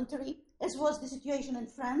still voluntary, as was the situation in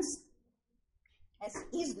France, as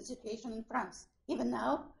is the situation in France even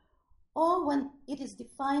now, or when it is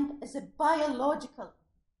defined as a biological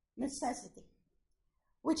necessity,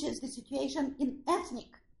 which is the situation in ethnic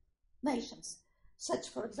nations, such,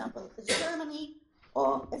 for example, as Germany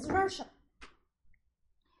or as Russia.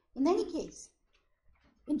 In any case,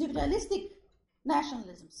 individualistic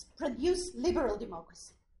nationalisms produce liberal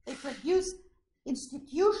democracy. They produce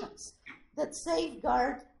institutions that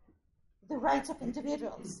safeguard the rights of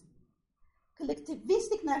individuals.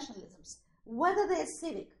 Collectivistic nationalisms, whether they're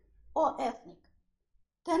civic or ethnic,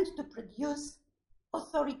 tend to produce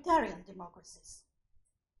authoritarian democracies.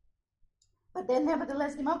 But they're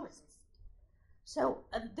nevertheless democracies. So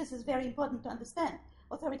this is very important to understand.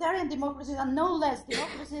 Authoritarian democracies are no less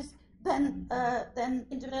democracies than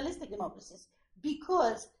individualistic democracies,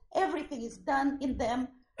 because everything is done in them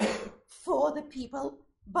for the people,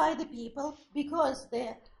 by the people, because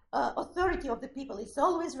the authority of the people is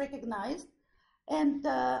always recognized, and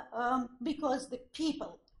because the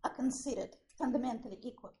people are considered fundamentally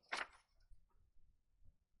equal.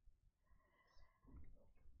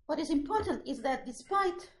 What is important is that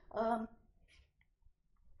despite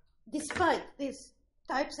these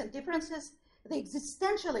types and differences, the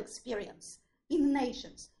existential experience in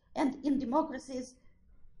nations. And in democracies,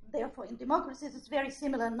 therefore, in democracies, it's very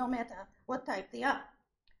similar no matter what type they are.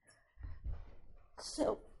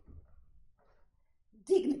 So,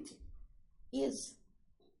 dignity is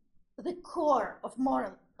the core of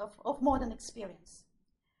modern experience.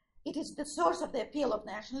 It is the source of the appeal of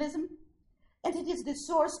nationalism, and it is the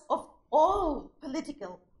source of all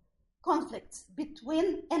political conflicts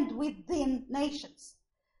between and within nations.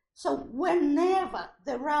 So whenever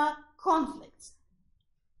there are conflicts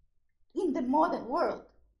in the modern world,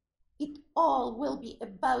 it all will be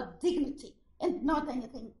about dignity and not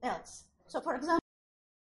anything else. So, for example,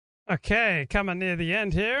 okay, coming near the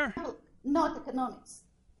end here. Not economics.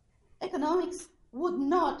 Economics would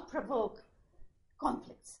not provoke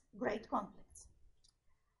conflicts, great conflicts.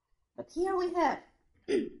 But here we have,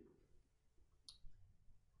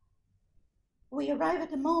 we arrive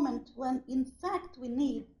at a moment when, in fact, we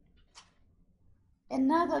need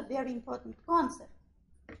another very important concept.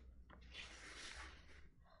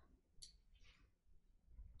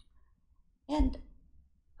 And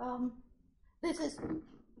this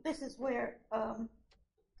is where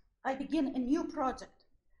I begin a new project,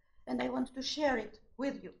 and I want to share it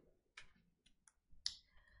with you.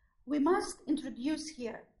 We must introduce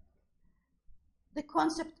here the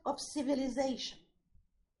concept of civilization.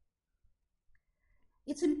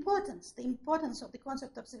 Its importance, the importance of the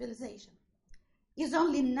concept of civilization, is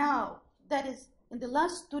only now, that is, in the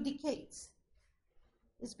last 2 decades,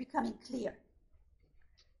 is becoming clear.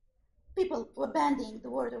 People were bandying the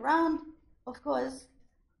word around, of course,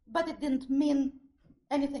 but it didn't mean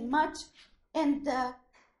anything much, and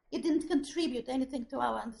it didn't contribute anything to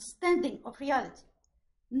our understanding of reality.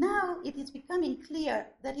 Now it is becoming clear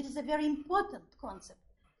that it is a very important concept,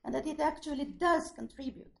 and that it actually does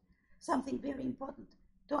contribute something very important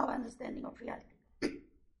to our understanding of reality.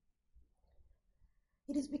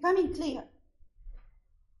 It is becoming clear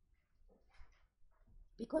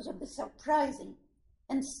because of the surprising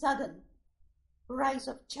and sudden rise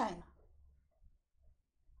of China.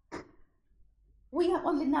 We are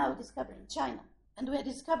only now discovering China, and we are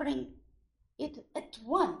discovering it at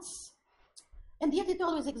once. And yet it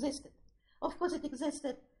always existed. Of course, it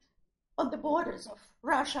existed on the borders of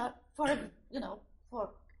Russia for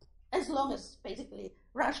as long as basically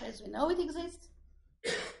Russia as we know it exists.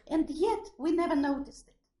 And yet we never noticed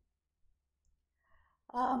it.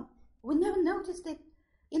 We never noticed it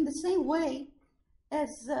in the same way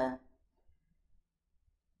as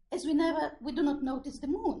we do not notice the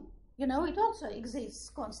moon. You know, it also exists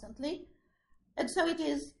constantly. And so it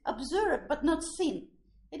is observed but not seen.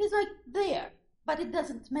 It is like there, but it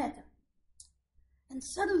doesn't matter. And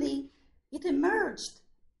suddenly it emerged,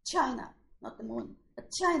 China, not the moon,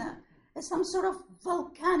 but China, as some sort of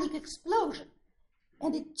volcanic explosion.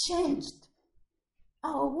 And it changed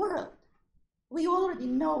our world. We already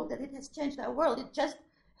know that it has changed our world. It just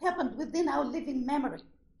happened within our living memory.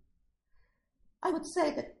 I would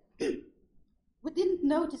say that we didn't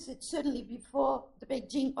notice it certainly before the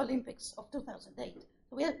Beijing Olympics of 2008.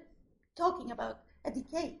 We are talking about a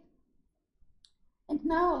decade. And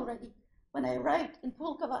now already, when I arrived in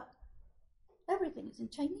Pulkovo, everything is in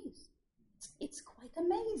Chinese. It's quite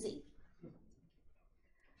amazing.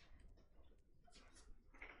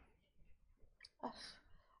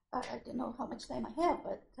 I don't know how much time I have,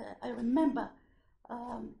 but I remember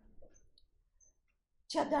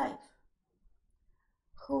Chadaev,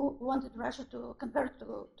 who wanted Russia to convert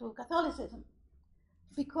to Catholicism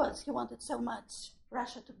because he wanted so much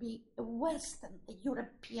Russia to be a Western, a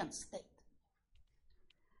European state.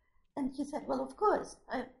 And he said, well, of course,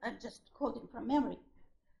 I'm just quoting from memory,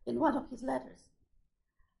 in one of his letters,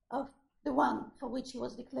 of the one for which he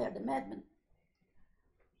was declared a madman.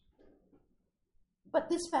 But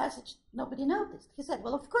this passage, nobody noticed. He said,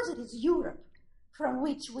 well, of course it is Europe from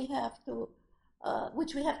which we have to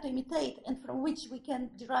imitate and from which we can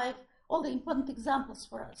derive all the important examples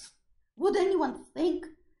for us. Would anyone think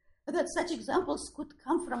that such examples could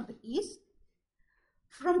come from the East?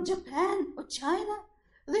 From Japan or China?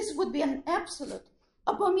 This would be an absolute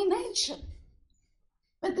abomination.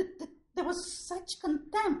 But there was such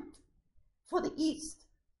contempt for the East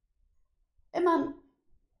among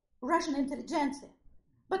Russian intelligentsia.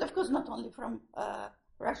 But of course, not only from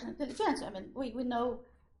Russian intelligentsia. I mean, we know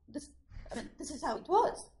this. I mean, this is how it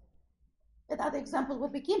was. Another example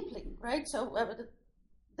would be Kipling, right? So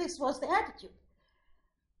this was the attitude.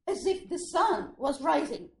 As if the sun was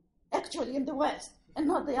rising actually in the West and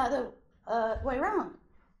not the other way around.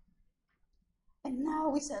 And now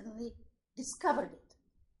we suddenly discovered it.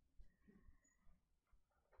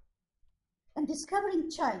 And discovering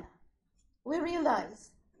China, we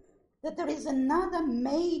realize that there is another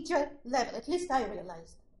major level, at least I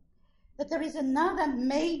realized, that there is another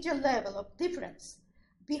major level of difference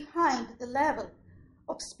behind the level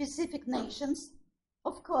of specific nations.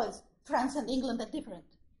 Of course, France and England are different,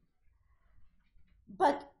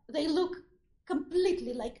 but they look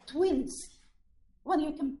completely like twins when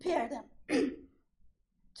you compare them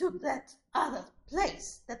to that other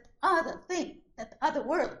place, that other thing, that other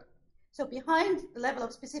world. So behind the level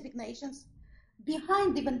of specific nations,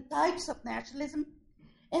 behind even types of nationalism,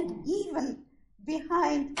 and even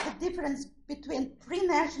behind the difference between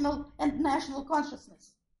pre-national and national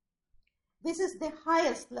consciousness. This is the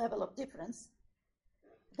highest level of difference,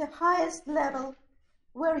 the highest level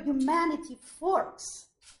where humanity forks,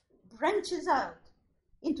 branches out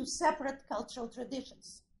into separate cultural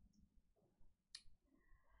traditions.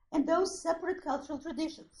 And those separate cultural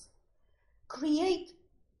traditions create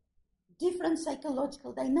different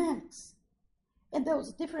psychological dynamics. And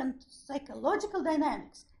those different psychological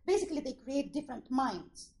dynamics, basically they create different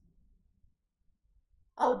minds.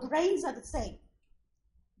 Our brains are the same,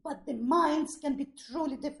 but the minds can be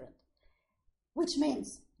truly different, which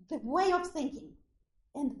means the way of thinking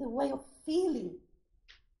and the way of feeling.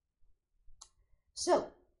 So,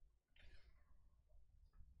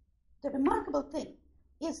 the remarkable thing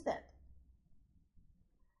is that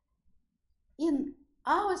in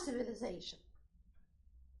our civilization,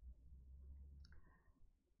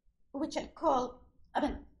 which I call,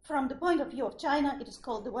 from the point of view of China, it is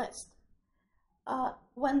called the West.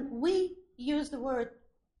 When we use the word,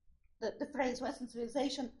 the phrase Western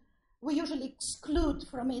civilization, we usually exclude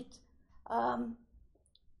from it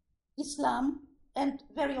Islam, and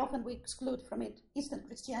very often we exclude from it Eastern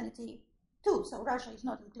Christianity too, so Russia is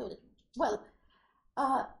not included. Well,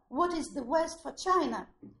 what is the West for China?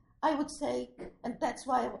 I would say, and that's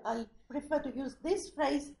why I prefer to use this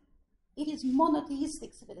phrase, it is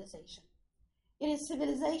monotheistic civilization. It is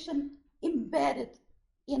civilization embedded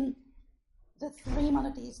in the three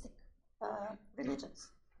monotheistic religions.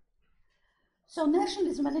 So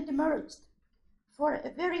nationalism, when it emerged for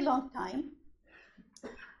a very long time,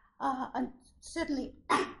 and certainly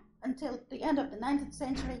until the end of the 19th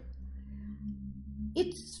century,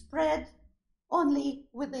 it spread only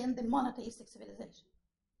within the monotheistic civilization.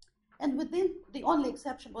 And within, the only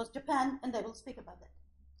exception was Japan, and I will speak about that.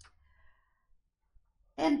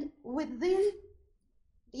 And within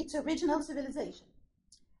its original civilization,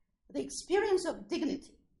 the experience of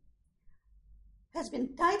dignity has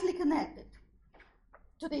been tightly connected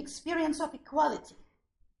to the experience of equality,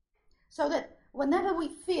 so that whenever we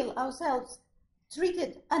feel ourselves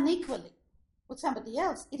treated unequally with somebody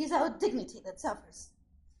else, it is our dignity that suffers,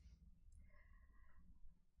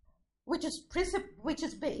 which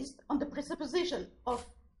is based on the presupposition of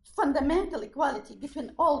fundamental equality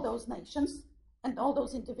between all those nations and all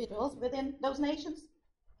those individuals within those nations,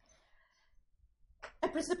 a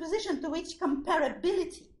presupposition to which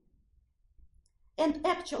comparability and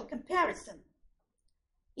actual comparison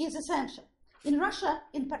is essential. In Russia,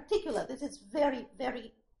 in particular, this is very,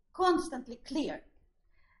 very constantly clear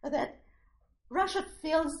that Russia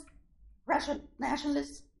feels, Russian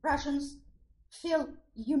nationalists, Russians feel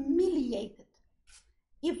humiliated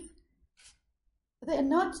if they're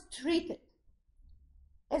not treated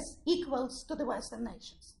as equals to the Western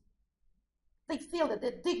nations. They feel that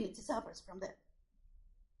their dignity suffers from that.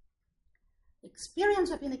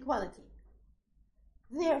 Experience of inequality,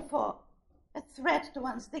 therefore, a threat to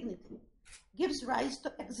one's dignity, gives rise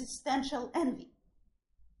to existential envy,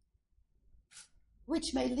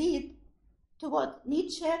 which may lead to what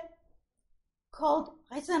Nietzsche called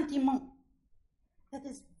ressentiment, that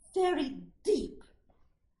is very deep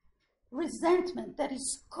resentment that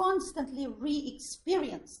is constantly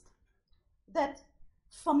re-experienced, that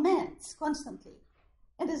foments constantly,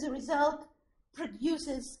 and as a result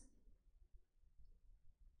produces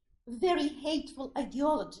very hateful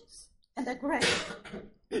ideologies and aggression.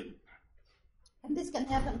 And this can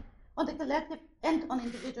happen on the collective and on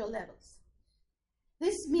individual levels.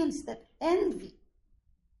 This means that envy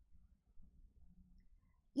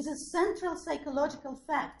is a central psychological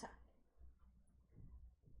factor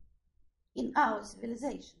in our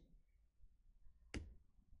civilization.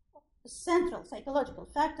 A central psychological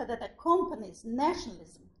factor that accompanies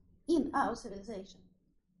nationalism in our civilization.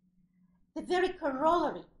 The very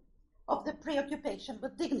corollary of the preoccupation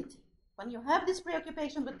with dignity. When you have this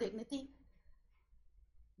preoccupation with dignity,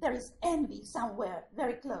 there is envy somewhere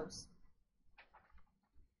very close.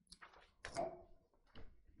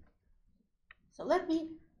 So let me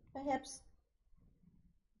perhaps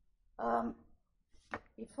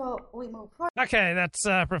before we move forward. Okay, that's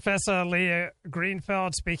Professor Leah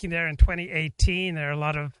Greenfeld speaking there in 2018. There are a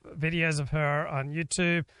lot of videos of her on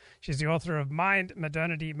YouTube. She's the author of Mind,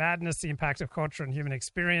 Modernity, Madness, The Impact of Culture and Human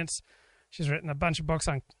Experience. She's written a bunch of books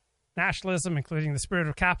on nationalism, including The Spirit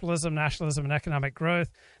of Capitalism, Nationalism and Economic Growth,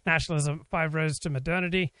 Nationalism, 5 Roads to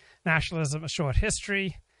Modernity, Nationalism, A Short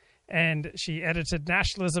History, and she edited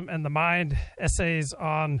Nationalism and the Mind, Essays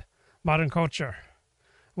on Modern Culture.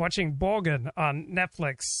 Watching Borgen on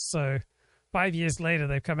Netflix. So 5 years later,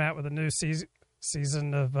 they've come out with a new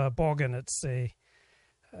season of Borgen. It's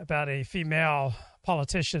about a female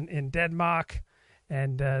politician in Denmark,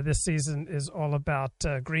 and this season is all about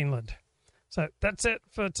Greenland. So that's it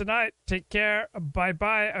for tonight. Take care.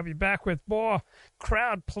 Bye-bye. I'll be back with more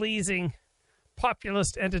crowd-pleasing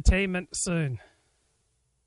populist entertainment soon.